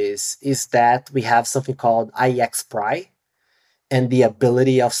use this, is that we have something called IExpri and the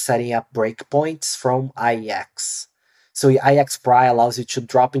ability of setting up breakpoints from IEx. So IExpri allows you to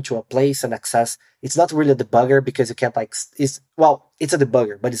drop into a place and access. It's not really a debugger because you can't it's a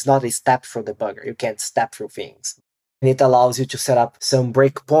debugger, but it's not a step through debugger. You can't step through things. And it allows you to set up some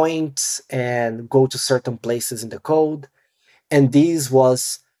breakpoints and go to certain places in the code. And this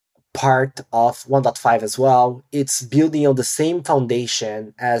was part of 1.5 as well. It's building on the same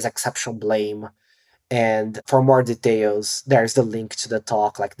foundation as exception blame. And for more details, there's the link to the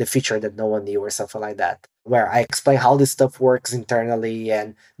talk, like the feature that no one knew or something like that, where I explain how this stuff works internally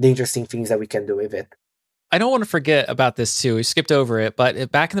and the interesting things that we can do with it. I don't want to forget about this too. We skipped over it, but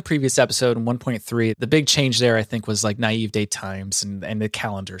back in the previous episode in 1.3, the big change there, I think, was like naive date times and the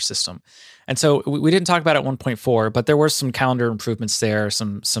calendar system. And so we didn't talk about it at 1.4, but there were some calendar improvements there,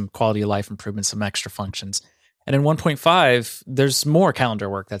 some quality of life improvements, some extra functions. And in 1.5, there's more calendar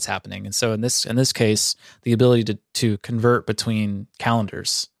work that's happening. And so in this case, the ability to convert between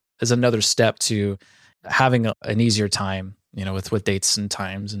calendars is another step to having an easier time, with dates and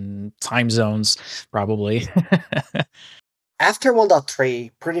times and time zones, probably. After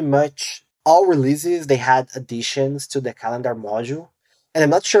 1.3, pretty much all releases, they had additions to the calendar module. And I'm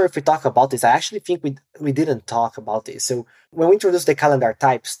not sure if we talk about this. I actually think we didn't talk about this. So when we introduced the calendar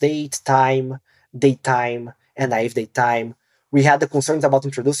types, date, time, datetime, and naive date time, we had the concerns about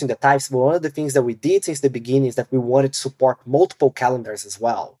introducing the types. But one of the things that we did since the beginning is that we wanted to support multiple calendars as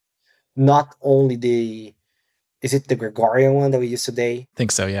well. Not only is it the Gregorian one that we use today? I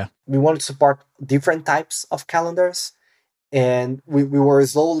think so, yeah. We wanted to support different types of calendars. And we were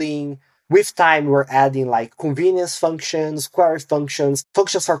slowly, with time, we were adding like convenience functions, query functions,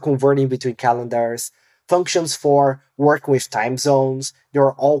 functions for converting between calendars, functions for working with time zones.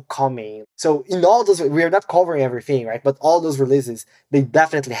 They're all coming. So in all those, we are not covering everything, right? But all those releases, they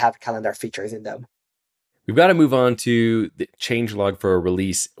definitely have calendar features in them. We've got to move on to the changelog for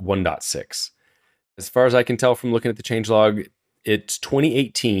release 1.6. As far as I can tell from looking at the changelog, it's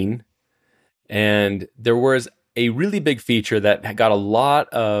 2018, and there was a really big feature that got a lot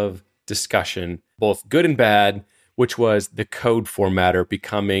of discussion, both good and bad, which was the code formatter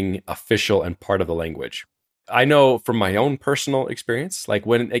becoming official and part of the language. I know from my own personal experience, like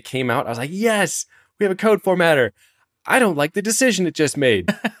when it came out, I was like, yes, we have a code formatter. I don't like the decision it just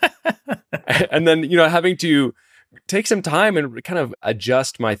made. And then, having to take some time and kind of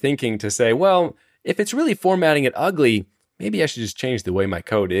adjust my thinking to say, well, if it's really formatting it ugly, maybe I should just change the way my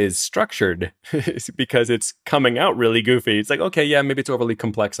code is structured because it's coming out really goofy. It's like, okay, yeah, maybe it's overly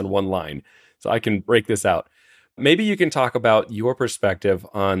complex on one line, so I can break this out. Maybe you can talk about your perspective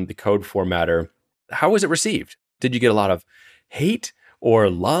on the code formatter. How was it received? Did you get a lot of hate or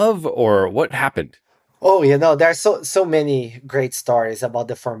love, or what happened? Oh, there are so many great stories about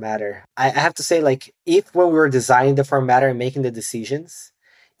the formatter. I have to say, like, if when we were designing the formatter and making the decisions,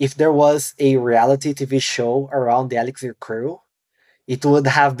 if there was a reality TV show around the Elixir crew, it would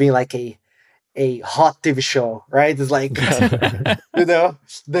have been like a hot TV show, right? It's like,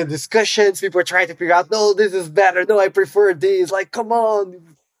 the discussions, people are trying to figure out, no, this is better. No, I prefer this. Like, come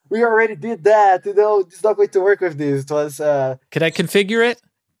on, we already did that. It's not going to work with this. It was... Can I configure it?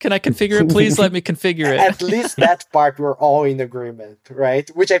 Can I configure it? Please let me configure it. At least that part we're all in agreement, right?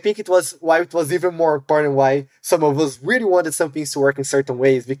 Which I think it was why it was even more important why some of us really wanted some things to work in certain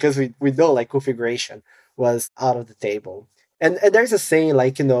ways, because we know like configuration was out of the table. And there's a saying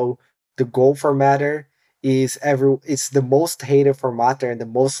like, the Go formatter is it's the most hated formatter and the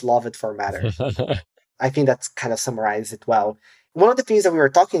most loved formatter. I think that's kind of summarized it well. One of the things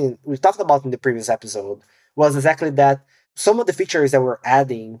that we talked about in the previous episode was exactly that. Some of the features that we're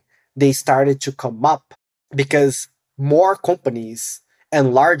adding, they started to come up because more companies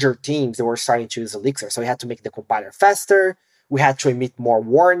and larger teams that were starting to use Elixir. So we had to make the compiler faster. We had to emit more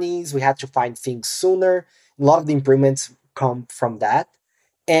warnings. We had to find things sooner. A lot of the improvements come from that.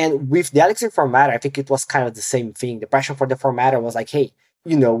 And with the Elixir formatter, I think it was kind of the same thing. The passion for the formatter was like, hey,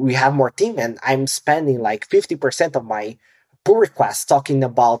 we have more team and I'm spending like 50% of my pull requests talking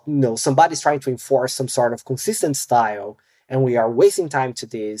about, somebody's trying to enforce some sort of consistent style and we are wasting time to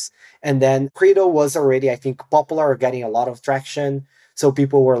this. And then Credo was already, I think, popular or getting a lot of traction. So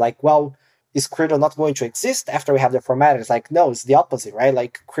people were like, well, is Credo not going to exist after we have the formatter? It's like, no, it's the opposite, right?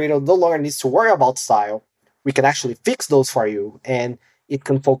 Like Credo no longer needs to worry about style. We can actually fix those for you and it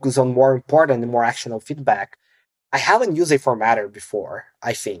can focus on more important and more actionable feedback. I haven't used a formatter before,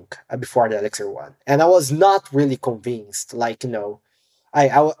 I think, before the Elixir one. And I was not really convinced. Like,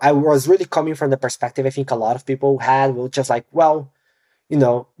 I was really coming from the perspective I think a lot of people had, which is like, well,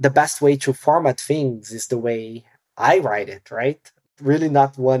 the best way to format things is the way I write it, right? Really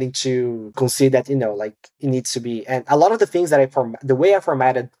not wanting to consider that, like it needs to be. And a lot of the things that the way I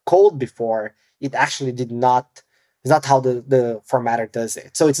formatted code before, it actually it's not how the formatter does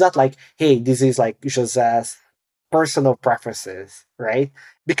it. So it's not like, hey, this is like Jose's personal preferences, right?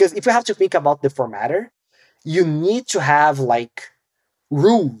 Because if you have to think about the formatter, you need to have like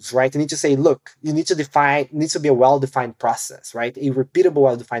rules, right? You need to say, look, you need to define, it needs to be a well-defined process, right? A repeatable,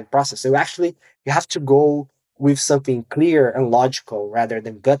 well-defined process. So actually, you have to go with something clear and logical rather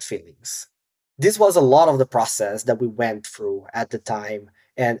than gut feelings. This was a lot of the process that we went through at the time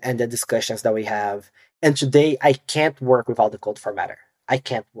and the discussions that we have. And today, I can't work without the code formatter. I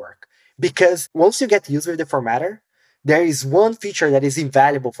can't work. Because once you get used with the formatter, there is one feature that is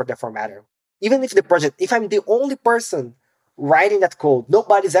invaluable for the formatter. Even if the project, if I'm the only person writing that code,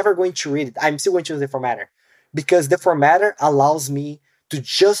 nobody's ever going to read it, I'm still going to use the formatter. Because the formatter allows me to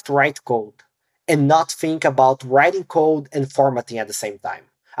just write code and not think about writing code and formatting at the same time.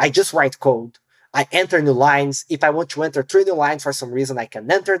 I just write code. I enter new lines. If I want to enter 3 new lines for some reason, I can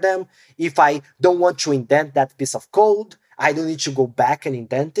enter them. If I don't want to indent that piece of code, I don't need to go back and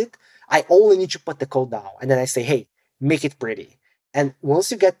indent it. I only need to put the code down. And then I say, hey, make it pretty. And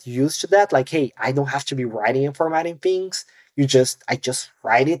once you get used to that, like, hey, I don't have to be writing and formatting things. I just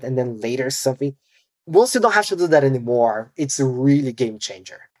write it and then later something. Once you don't have to do that anymore, it's a really game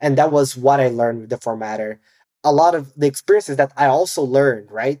changer. And that was what I learned with the formatter. A lot of the experiences that I also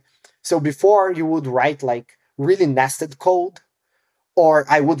learned, right? So before you would write like really nested code, or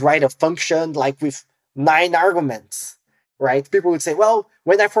I would write a function like with 9 arguments, right? People would say, well,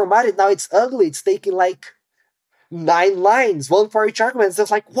 when I format it now, it's ugly. It's taking like 9 lines, 1 for each argument. It's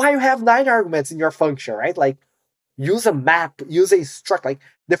just like, why you have 9 arguments in your function, right? Like, use a map, use a struct. Like,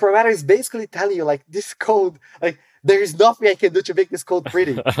 the formatter is basically telling you, like, this code, like, there is nothing I can do to make this code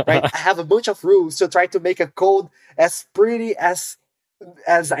pretty, right? I have a bunch of rules to try to make a code as pretty as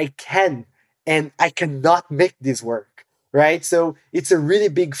I can, and I cannot make this work, right? So it's a really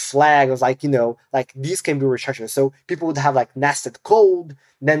big flag of like, like these can be restructured. So people would have like nested code,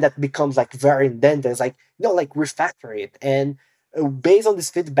 then that becomes like very indented. It's like, like refactor it. And based on this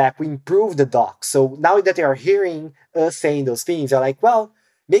feedback, we improve the docs. So now that they are hearing us saying those things, they're like, well,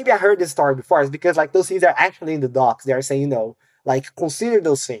 maybe I heard this story before. It's because like those things are actually in the docs. They're saying, like consider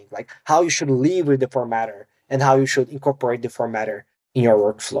those things, like how you should live with the formatter and how you should incorporate the formatter in your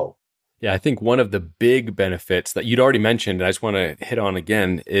workflow. Yeah, I think one of the big benefits that you'd already mentioned, and I just want to hit on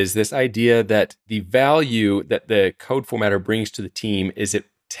again, is this idea that the value that the code formatter brings to the team is it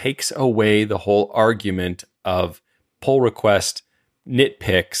takes away the whole argument of pull request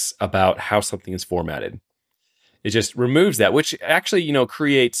nitpicks about how something is formatted. It just removes that, which actually,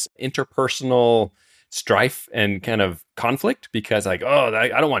 creates interpersonal strife and kind of conflict because like, I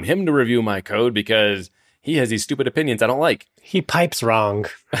don't want him to review my code because he has these stupid opinions I don't like. He pipes wrong.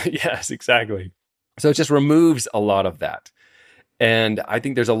 Yes, exactly. So it just removes a lot of that. And I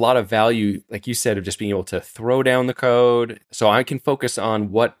think there's a lot of value, like you said, of just being able to throw down the code so I can focus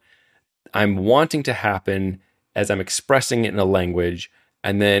on what I'm wanting to happen as I'm expressing it in a language,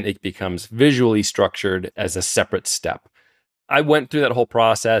 and then it becomes visually structured as a separate step. I went through that whole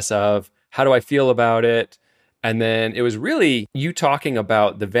process of how do I feel about it? And then it was really you talking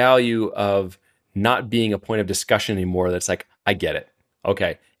about the value of not being a point of discussion anymore. That's like, I get it.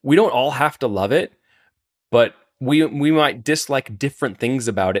 Okay. We don't all have to love it, but we might dislike different things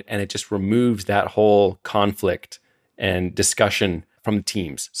about it. And it just removes that whole conflict and discussion from the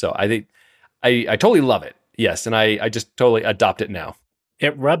teams. So I think I totally love it. Yes. And I just totally adopt it now.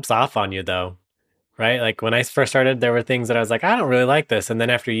 It rubs off on you though, right? Like when I first started, there were things that I was like, I don't really like this. And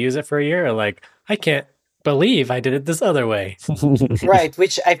then after you use it for a year, like, I can't believe I did it this other way. Right,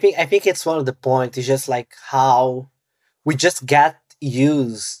 which I think it's one of the points is just like how we just get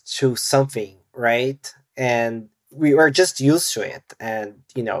used to something, right? And we are just used to it. And,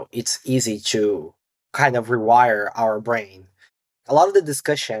 it's easy to kind of rewire our brain. A lot of the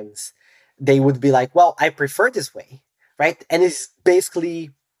discussions, they would be like, well, I prefer this way, right? And it's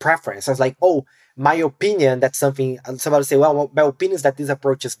basically preference. I was like, oh, my opinion, that's something, somebody say, well, my opinion is that this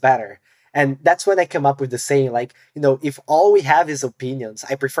approach is better. And that's when I come up with the saying, like, if all we have is opinions,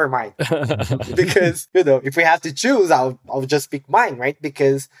 I prefer mine. Because, if we have to choose, I'll just pick mine, right?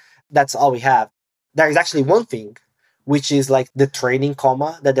 Because that's all we have. There is actually one thing, which is like the training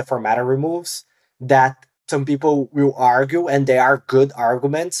comma that the formatter removes, that some people will argue, and there are good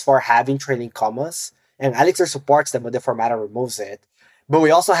arguments for having training commas. And Elixir supports them, but the formatter removes it. But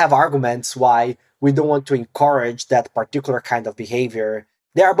we also have arguments why we don't want to encourage that particular kind of behavior.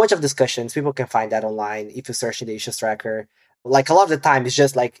 There are a bunch of discussions. People can find that online if you search in the issues tracker. Like a lot of the time, it's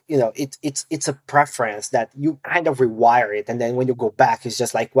just like, it's a preference that you kind of rewire it. And then when you go back, it's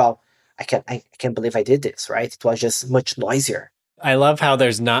just like, well, I can't believe I did this, right? It was just much noisier. I love how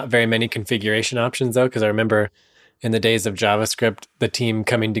there's not very many configuration options though, because I remember in the days of JavaScript, the team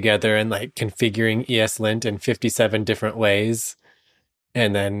coming together and like configuring ESLint in 57 different ways.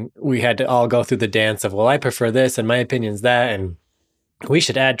 And then we had to all go through the dance of, well, I prefer this and my opinion's that. And we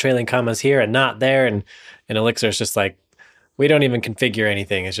should add trailing commas here and not there. And Elixir is just like, we don't even configure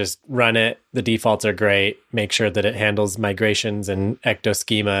anything. It's just run it. The defaults are great. Make sure that it handles migrations and ecto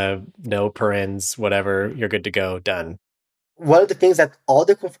schema, no parens, whatever. You're good to go. Done. One of the things that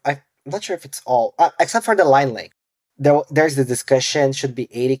I'm not sure if it's all, except for the line length. There's the discussion, should be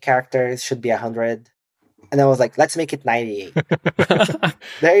 80 characters, should be 100. And I was like, let's make it 98.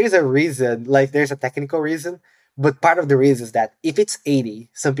 There is a reason, like there's a technical reason, but part of the reason is that if it's 80,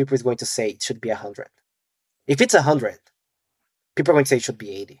 some people is going to say it should be 100. If it's 100, people are going to say it should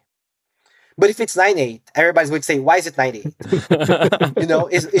be 80. But if it's 98, everybody's going to say, why is it 98?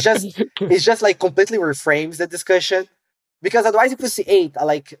 It's just like completely reframes the discussion. Because otherwise, if you see 8,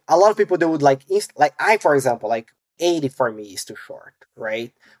 like a lot of people, they would like I, for example, like 80 for me is too short,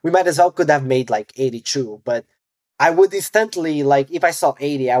 right? We might as well could have made like 82, but I would instantly, like, if I saw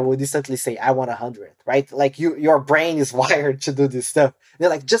 80, I would instantly say, I want 100, right? Like, your brain is wired to do this stuff. They're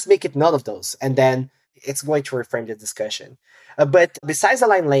like, just make it none of those. And then it's going to reframe the discussion. But besides the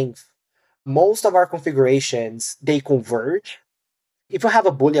line length, most of our configurations, they converge. If you have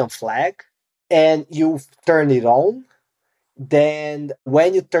a Boolean flag and you turn it on, then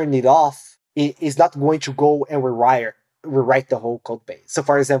when you turn it off, it is not going to go and rewrite the whole code base. So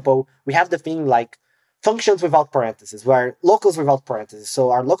for example, we have the thing like functions without parentheses, where locals without parentheses.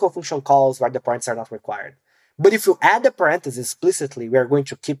 So our local function calls where the parentheses are not required. But if you add the parentheses explicitly, we are going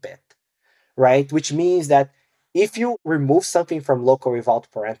to keep it, right? Which means that if you remove something from local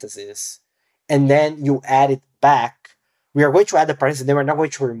without parentheses, and then you add it back, we are going to add the parentheses, then we're not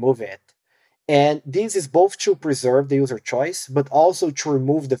going to remove it. And this is both to preserve the user choice, but also to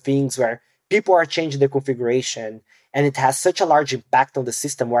remove the things where people are changing the configuration and it has such a large impact on the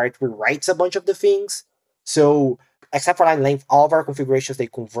system where it rewrites a bunch of the things. So except for line length, all of our configurations, they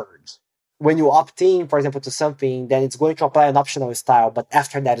converge. When you opt in, for example, to something, then it's going to apply an optional style, but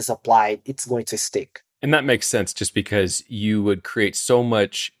after that is applied, it's going to stick. And that makes sense just because you would create so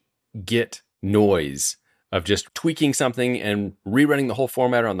much Git noise of just tweaking something and rerunning the whole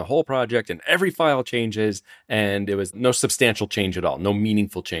formatter on the whole project, and every file changes, and it was no substantial change at all, no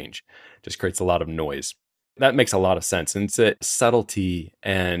meaningful change. Just creates a lot of noise. That makes a lot of sense. And it's a subtlety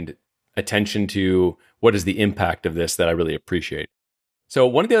and attention to what is the impact of this that I really appreciate. So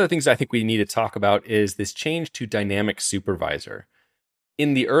one of the other things I think we need to talk about is this change to dynamic supervisor.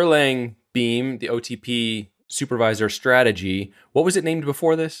 In the Erlang Beam, the OTP supervisor strategy, what was it named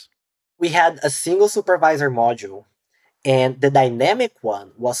before this? We had a single supervisor module, and the dynamic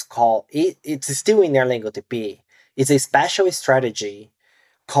one was called, it's still in Erlang OTP, it's a special strategy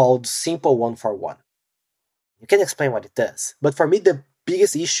called Simple One for One. You can explain what it does, but for me, the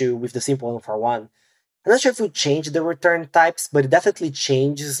biggest issue with the Simple One for One, I'm not sure if we change the return types, but it definitely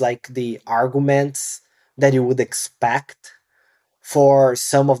changes like the arguments that you would expect for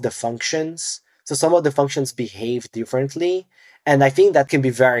some of the functions. So some of the functions behave differently. And I think that can be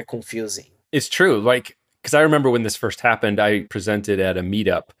very confusing. It's true. Like, because I remember when this first happened, I presented at a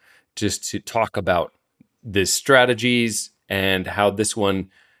meetup just to talk about the strategies and how this one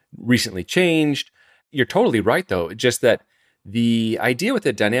recently changed. You're totally right, though. Just that the idea with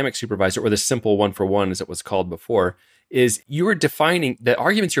the dynamic supervisor, or the simple one for one, as it was called before, is you were defining the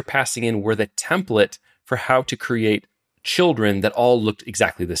arguments you're passing in were the template for how to create children that all looked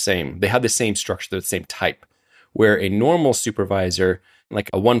exactly the same. They had the same structure, the same type. Where a normal supervisor, like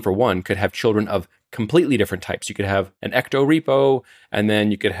a one for one, could have children of completely different types. You could have an ecto repo, and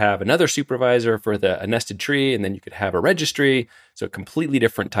then you could have another supervisor for a nested tree, and then you could have a registry. So completely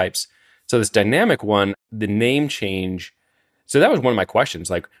different types. So this dynamic one, the name change. So that was one of my questions,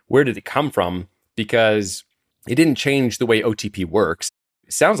 like, where did it come from? Because it didn't change the way OTP works.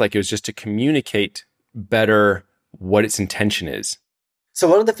 It sounds like it was just to communicate better what its intention is. So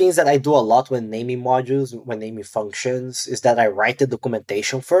one of the things that I do a lot when naming modules, when naming functions, is that I write the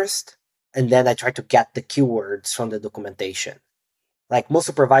documentation first, and then I try to get the keywords from the documentation. Like most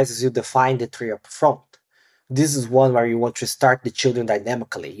supervisors, you define the tree up front. This is one where you want to start the children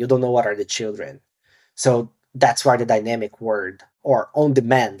dynamically. You don't know what are the children. So that's why the dynamic word, or on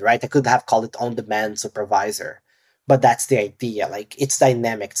demand, right? I could have called it on demand supervisor, but that's the idea. Like it's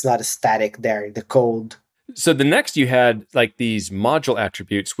dynamic. It's not static there in the code. So the next you had like these module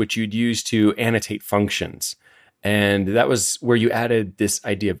attributes, which you'd use to annotate functions. And that was where you added this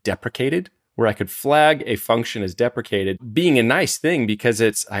idea of deprecated, where I could flag a function as deprecated, being a nice thing because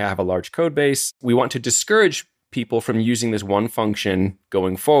I have a large code base. We want to discourage people from using this one function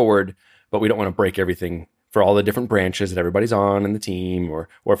going forward, but we don't want to break everything for all the different branches that everybody's on in the team, or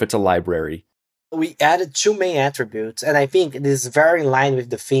if it's a library. We added two main attributes, and I think it is very in line with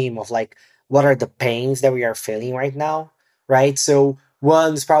the theme of like what are the pains that we are feeling right now, right? So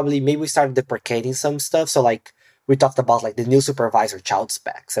one is probably maybe we started deprecating some stuff. So like we talked about like the new supervisor child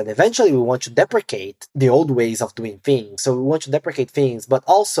specs, and eventually we want to deprecate the old ways of doing things. So we want to deprecate things, but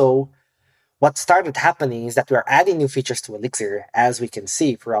also what started happening is that we are adding new features to Elixir, as we can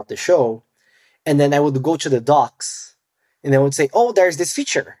see throughout the show. And then I would go to the docs and I would say, oh, there's this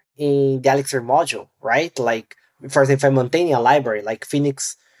feature in the Elixir module, right? Like, for example, if I'm maintaining a library, like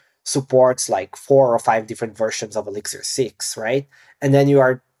Phoenix supports like 4 or 5 different versions of Elixir 6, right? And then you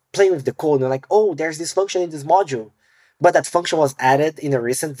are playing with the code and you're like, oh, there's this function in this module. But that function was added in a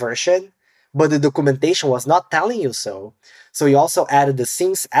recent version, but the documentation was not telling you so. So we also added the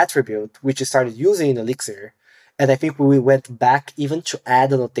since attribute, which you started using in Elixir. And I think we went back even to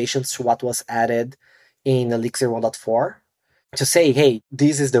add annotations to what was added in Elixir 1.4 to say, hey,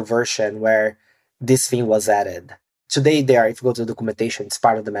 this is the version where this thing was added. Today, there, if you go to the documentation, it's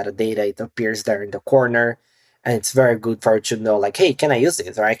part of the metadata. It appears there in the corner. And it's very good for you to know, like, hey, can I use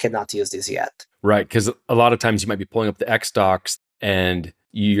this? Or I cannot use this yet. Right, because a lot of times you might be pulling up the XDocs and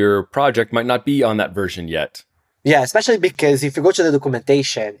your project might not be on that version yet. Yeah, especially because if you go to the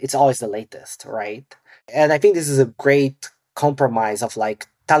documentation, it's always the latest, right? And I think this is a great compromise of like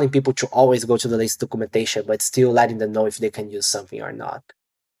telling people to always go to the latest documentation, but still letting them know if they can use something or not.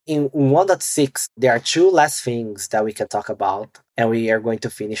 In 1.6, there are 2 last things that we can talk about, and we are going to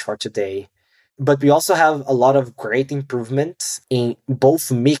finish for today. But we also have a lot of great improvements in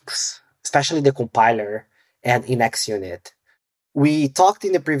both Mix, especially the compiler, and in XUnit. We talked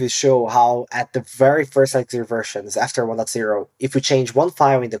in the previous show how at the very first Elixir versions, after 1.0, if we change one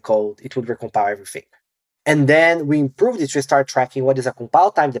file in the code, it would recompile everything. And then we improved it to start tracking what is a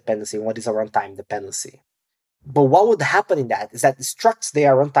compile time dependency and what is a runtime dependency. But what would happen in that is that the structs, they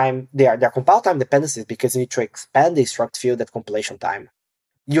are runtime, they are compile time dependencies because you need to expand the struct field at compilation time.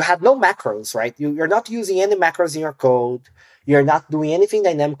 You had no macros, right? You're not using any macros in your code. You're not doing anything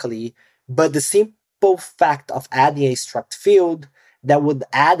dynamically, but the simple fact of adding a struct field that would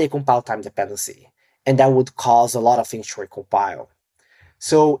add a compile time dependency, and that would cause a lot of things to recompile.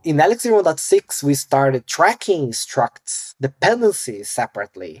 So in Elixir 1.6, we started tracking structs dependencies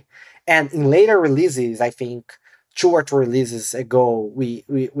separately. And in later releases, I think 2 or 3 releases ago, we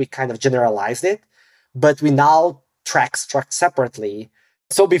kind of generalized it, but we now track structs separately.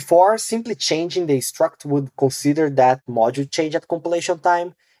 So before, simply changing the struct would consider that module change at compilation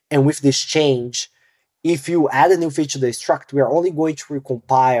time. And with this change, if you add a new feature to the struct, we are only going to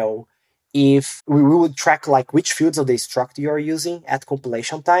recompile if we would track like which fields of the struct you are using at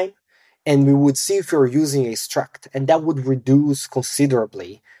compilation time. And we would see if you're using a struct. And that would reduce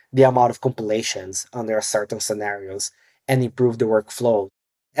considerably the amount of compilations under certain scenarios and improve the workflow.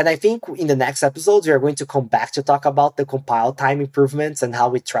 And I think in the next episodes, we are going to come back to talk about the compile time improvements and how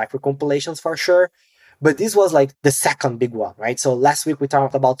we track recompilations for sure. But this was like the second big one, right? So last week we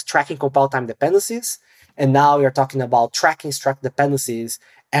talked about tracking compile time dependencies. And now we are talking about tracking struct dependencies.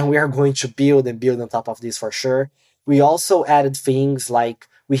 And we are going to build on top of this for sure. We also added things like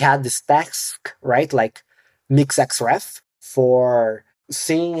we had this task, right? Like mixxref for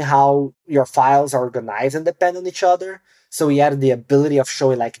seeing how your files are organized and depend on each other. So we added the ability of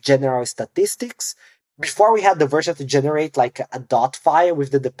showing like general statistics. Before we had the version to generate like a dot file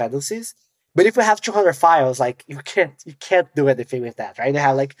with the dependencies. But if we have 200 files, like you can't do anything with that, right? They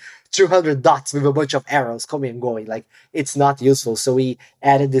have like 200 dots with a bunch of arrows coming and going. Like it's not useful. So we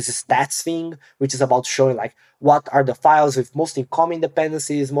added this stats thing, which is about showing like what are the files with most incoming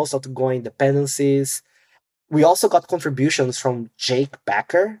dependencies, most outgoing dependencies. We also got contributions from Jake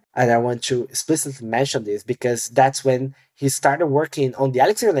Becker, and I want to explicitly mention this because that's when he started working on the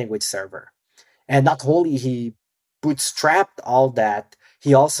Elixir language server. And not only he bootstrapped all that,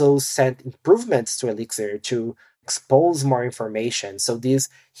 he also sent improvements to Elixir to expose more information. So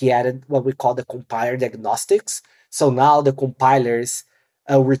he added what we call the compiler diagnostics. So now the compilers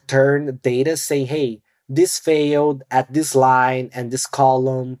return data saying, hey, this failed at this line and this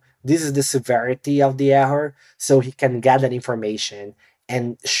column. This is the severity of the error. So he can get that information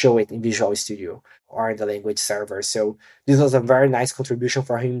and show it in Visual Studio or in the language server. So this was a very nice contribution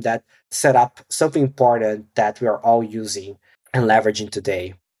for him that set up something important that we are all using and leveraging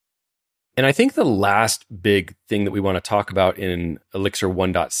today. And I think the last big thing that we want to talk about in Elixir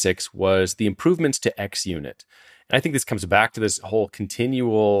 1.6 was the improvements to XUnit. And I think this comes back to this whole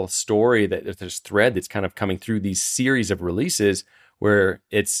continual story, that there's thread that's kind of coming through these series of releases where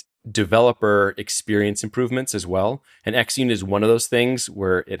it's developer experience improvements as well. And XUnit is one of those things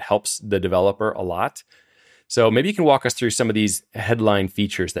where it helps the developer a lot. So maybe you can walk us through some of these headline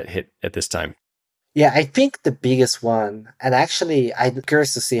features that hit at this time. Yeah, I think the biggest one, and actually I'm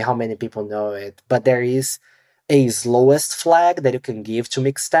curious to see how many people know it, but there is a slowest flag that you can give to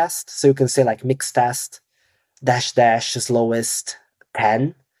mixed test. So you can say like mixed test dash dash slowest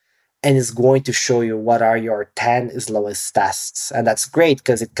 10, and it's going to show you what are your 10 slowest tests. And that's great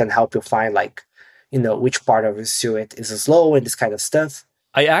because it can help you find like, which part of your suite is slow and this kind of stuff.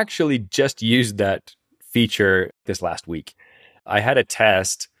 I actually just used that feature this last week. I had a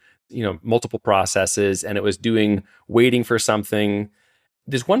test, multiple processes, and it was waiting for something.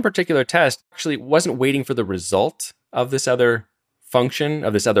 This one particular test actually wasn't waiting for the result of this other function,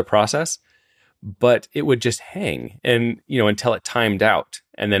 of this other process, but it would just hang and, until it timed out,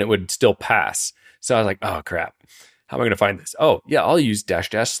 and then it would still pass. So I was like, oh crap, how am I going to find this? Oh yeah, I'll use dash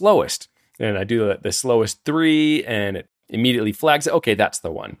dash slowest. And I do the slowest 3 and it immediately flags it. Okay, that's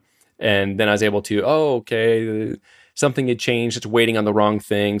the one. And then I was able to, okay, something had changed. It's waiting on the wrong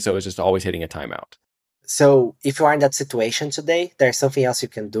thing. So it's just always hitting a timeout. So if you are in that situation today, there's something else you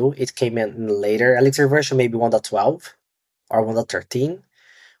can do. It came in later Elixir version, maybe 1.12 or 1.13,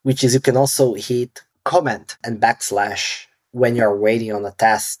 which is you can also hit comment and backslash when you're waiting on a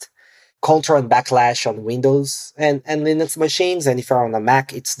test. Control and backslash on Windows and Linux machines. And if you're on a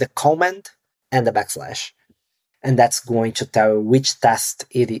Mac, it's the comment and the backslash. And that's going to tell you which test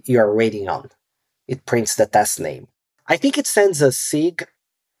you're waiting on. It prints the test name. I think it sends a sig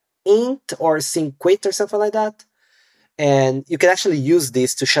int or sig quit or something like that. And you can actually use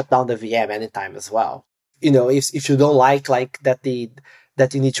this to shut down the VM anytime as well. If you don't like that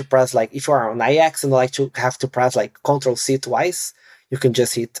that you need to press, like if you are on IX and like to have to press like Control C twice, you can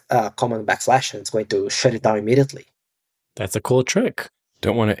just hit command backslash and it's going to shut it down immediately. That's a cool trick.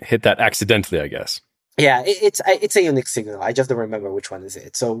 Don't want to hit that accidentally, I guess. Yeah, it's a unique signal. I just don't remember which one is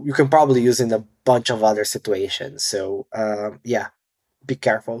it. So you can probably use it in a bunch of other situations. So yeah, be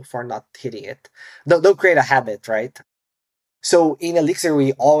careful for not hitting it. Don't create a habit, right? So in Elixir,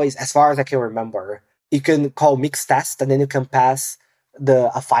 we always, as far as I can remember, you can call mix test and then you can pass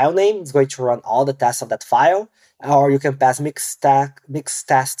a file name. It's going to run all the tests of that file. Or you can pass mix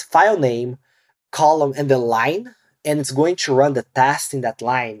test file name, column, and the line, and it's going to run the test in that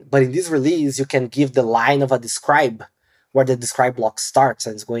line. But in this release, you can give the line of a describe, where the describe block starts,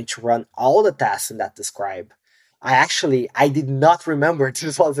 and it's going to run all the tests in that describe. I did not remember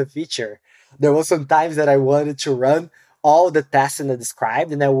this was a feature. There was some times that I wanted to run all the tests in the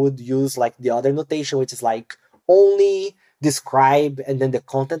describe, and I would use like the other notation, which is like only describe and then the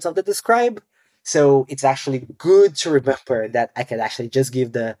contents of the describe. So it's actually good to remember that I can actually just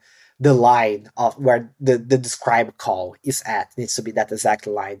give the line of where the describe call is at. It needs to be that exact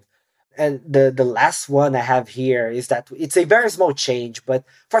line. And the last one I have here is that it's a very small change, but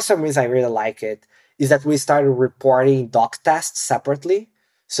for some reason I really like it, is that we started reporting doc tests separately.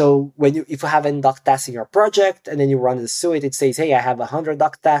 So if you have any doc tests in your project and then you run the suite, it says, hey, I have 100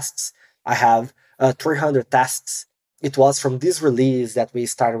 doc tests. I have 300 tests. It was from this release that we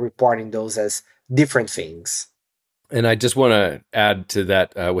started reporting those as different things. And I just want to add to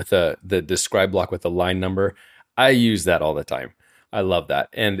that with the describe block with the line number. I use that all the time. I love that.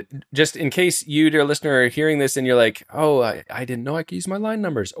 And just in case you, dear listener, are hearing this and you're like, oh, I didn't know I could use my line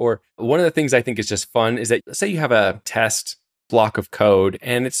numbers. Or one of the things I think is just fun is that, say you have a test block of code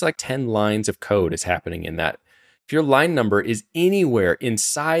and it's like 10 lines of code is happening in that. If your line number is anywhere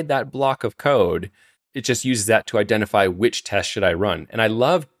inside that block of code, it just uses that to identify which test should I run. And I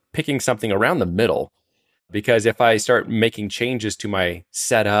love picking something around the middle, because if I start making changes to my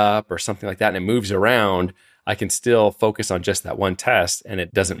setup or something like that and it moves around, I can still focus on just that one test and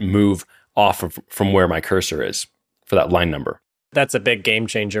it doesn't move off from where my cursor is for that line number. That's a big game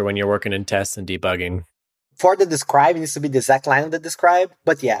changer when you're working in tests and debugging. For the describe, it needs to be the exact line of the describe.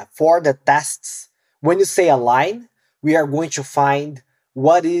 But yeah, for the tests, when you say a line, we are going to find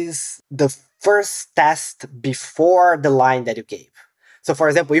what is the first test before the line that you gave. So for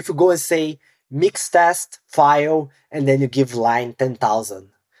example, if you go and say mix test file, and then you give line 10,000,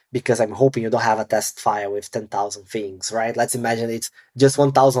 because I'm hoping you don't have a test file with 10,000 things, right? Let's imagine it's just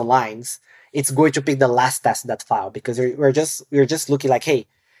 1,000 lines. It's going to pick the last test in that file, because we're just looking like, hey,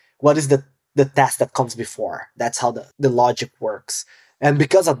 what is the test that comes before? That's how the logic works. And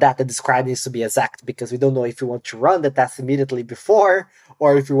because of that, the describe needs to be exact, because we don't know if you want to run the test immediately before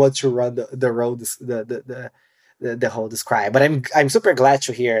or if you want to run the whole describe. But I'm super glad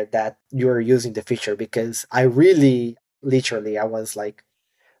to hear that you're using the feature, because I really, literally, I was like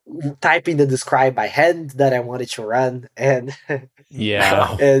typing the describe by hand that I wanted to run. And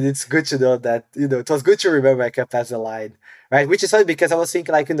yeah, and it's good to know that, it was good to remember I can pass the line, right? Which is funny, because I was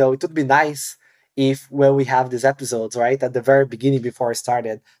thinking like, it would be nice if when we have these episodes, right, at the very beginning before I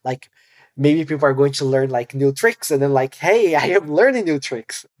started, like maybe people are going to learn like new tricks and then like, hey, I am learning new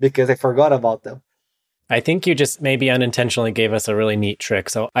tricks because I forgot about them. I think you just maybe unintentionally gave us a really neat trick.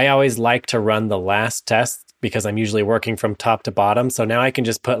 So I always like to run the last test because I'm usually working from top to bottom. So now I can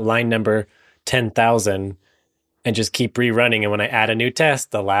just put line number 10,000 and just keep rerunning. And when I add a new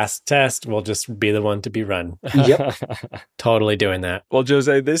test, the last test will just be the one to be run. Yep. Totally doing that. Well,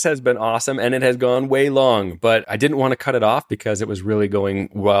 Jose, this has been awesome and it has gone way long, but I didn't want to cut it off because it was really going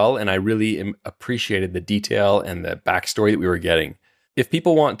well. And I really appreciated the detail and the backstory that we were getting. If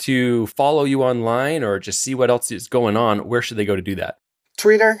people want to follow you online or just see what else is going on, where should they go to do that?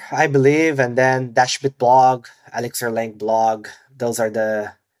 Twitter, I believe, and then Dashbit blog, Elixir Link blog. Those are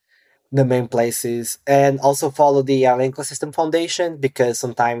the main places. And also follow the Erlang Ecosystem Foundation because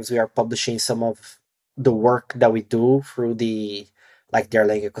sometimes we are publishing some of the work that we do through the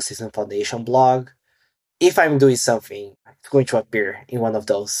Erlang Ecosystem Foundation blog. If I'm doing something, it's going to appear in one of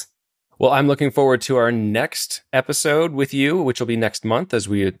those. Well, I'm looking forward to our next episode with you, which will be next month as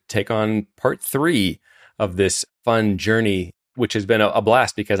we take on part 3 of this fun journey, which has been a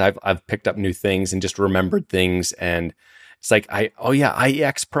blast because I've picked up new things and just remembered things. And it's like,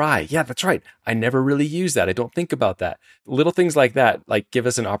 IEX Pry. Yeah, that's right. I never really use that. I don't think about that. Little things like that, like give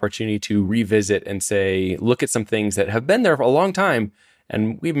us an opportunity to revisit and say, look at some things that have been there for a long time.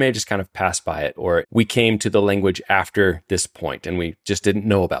 And we may just kind of pass by it, or we came to the language after this point and we just didn't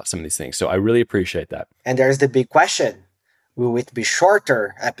know about some of these things. So I really appreciate that. And there's the big question. Will it be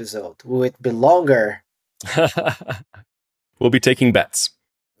shorter episode? Will it be longer? We'll be taking bets.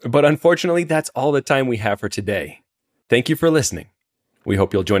 But unfortunately, that's all the time we have for today. Thank you for listening. We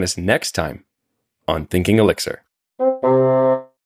hope you'll join us next time on Thinking Elixir.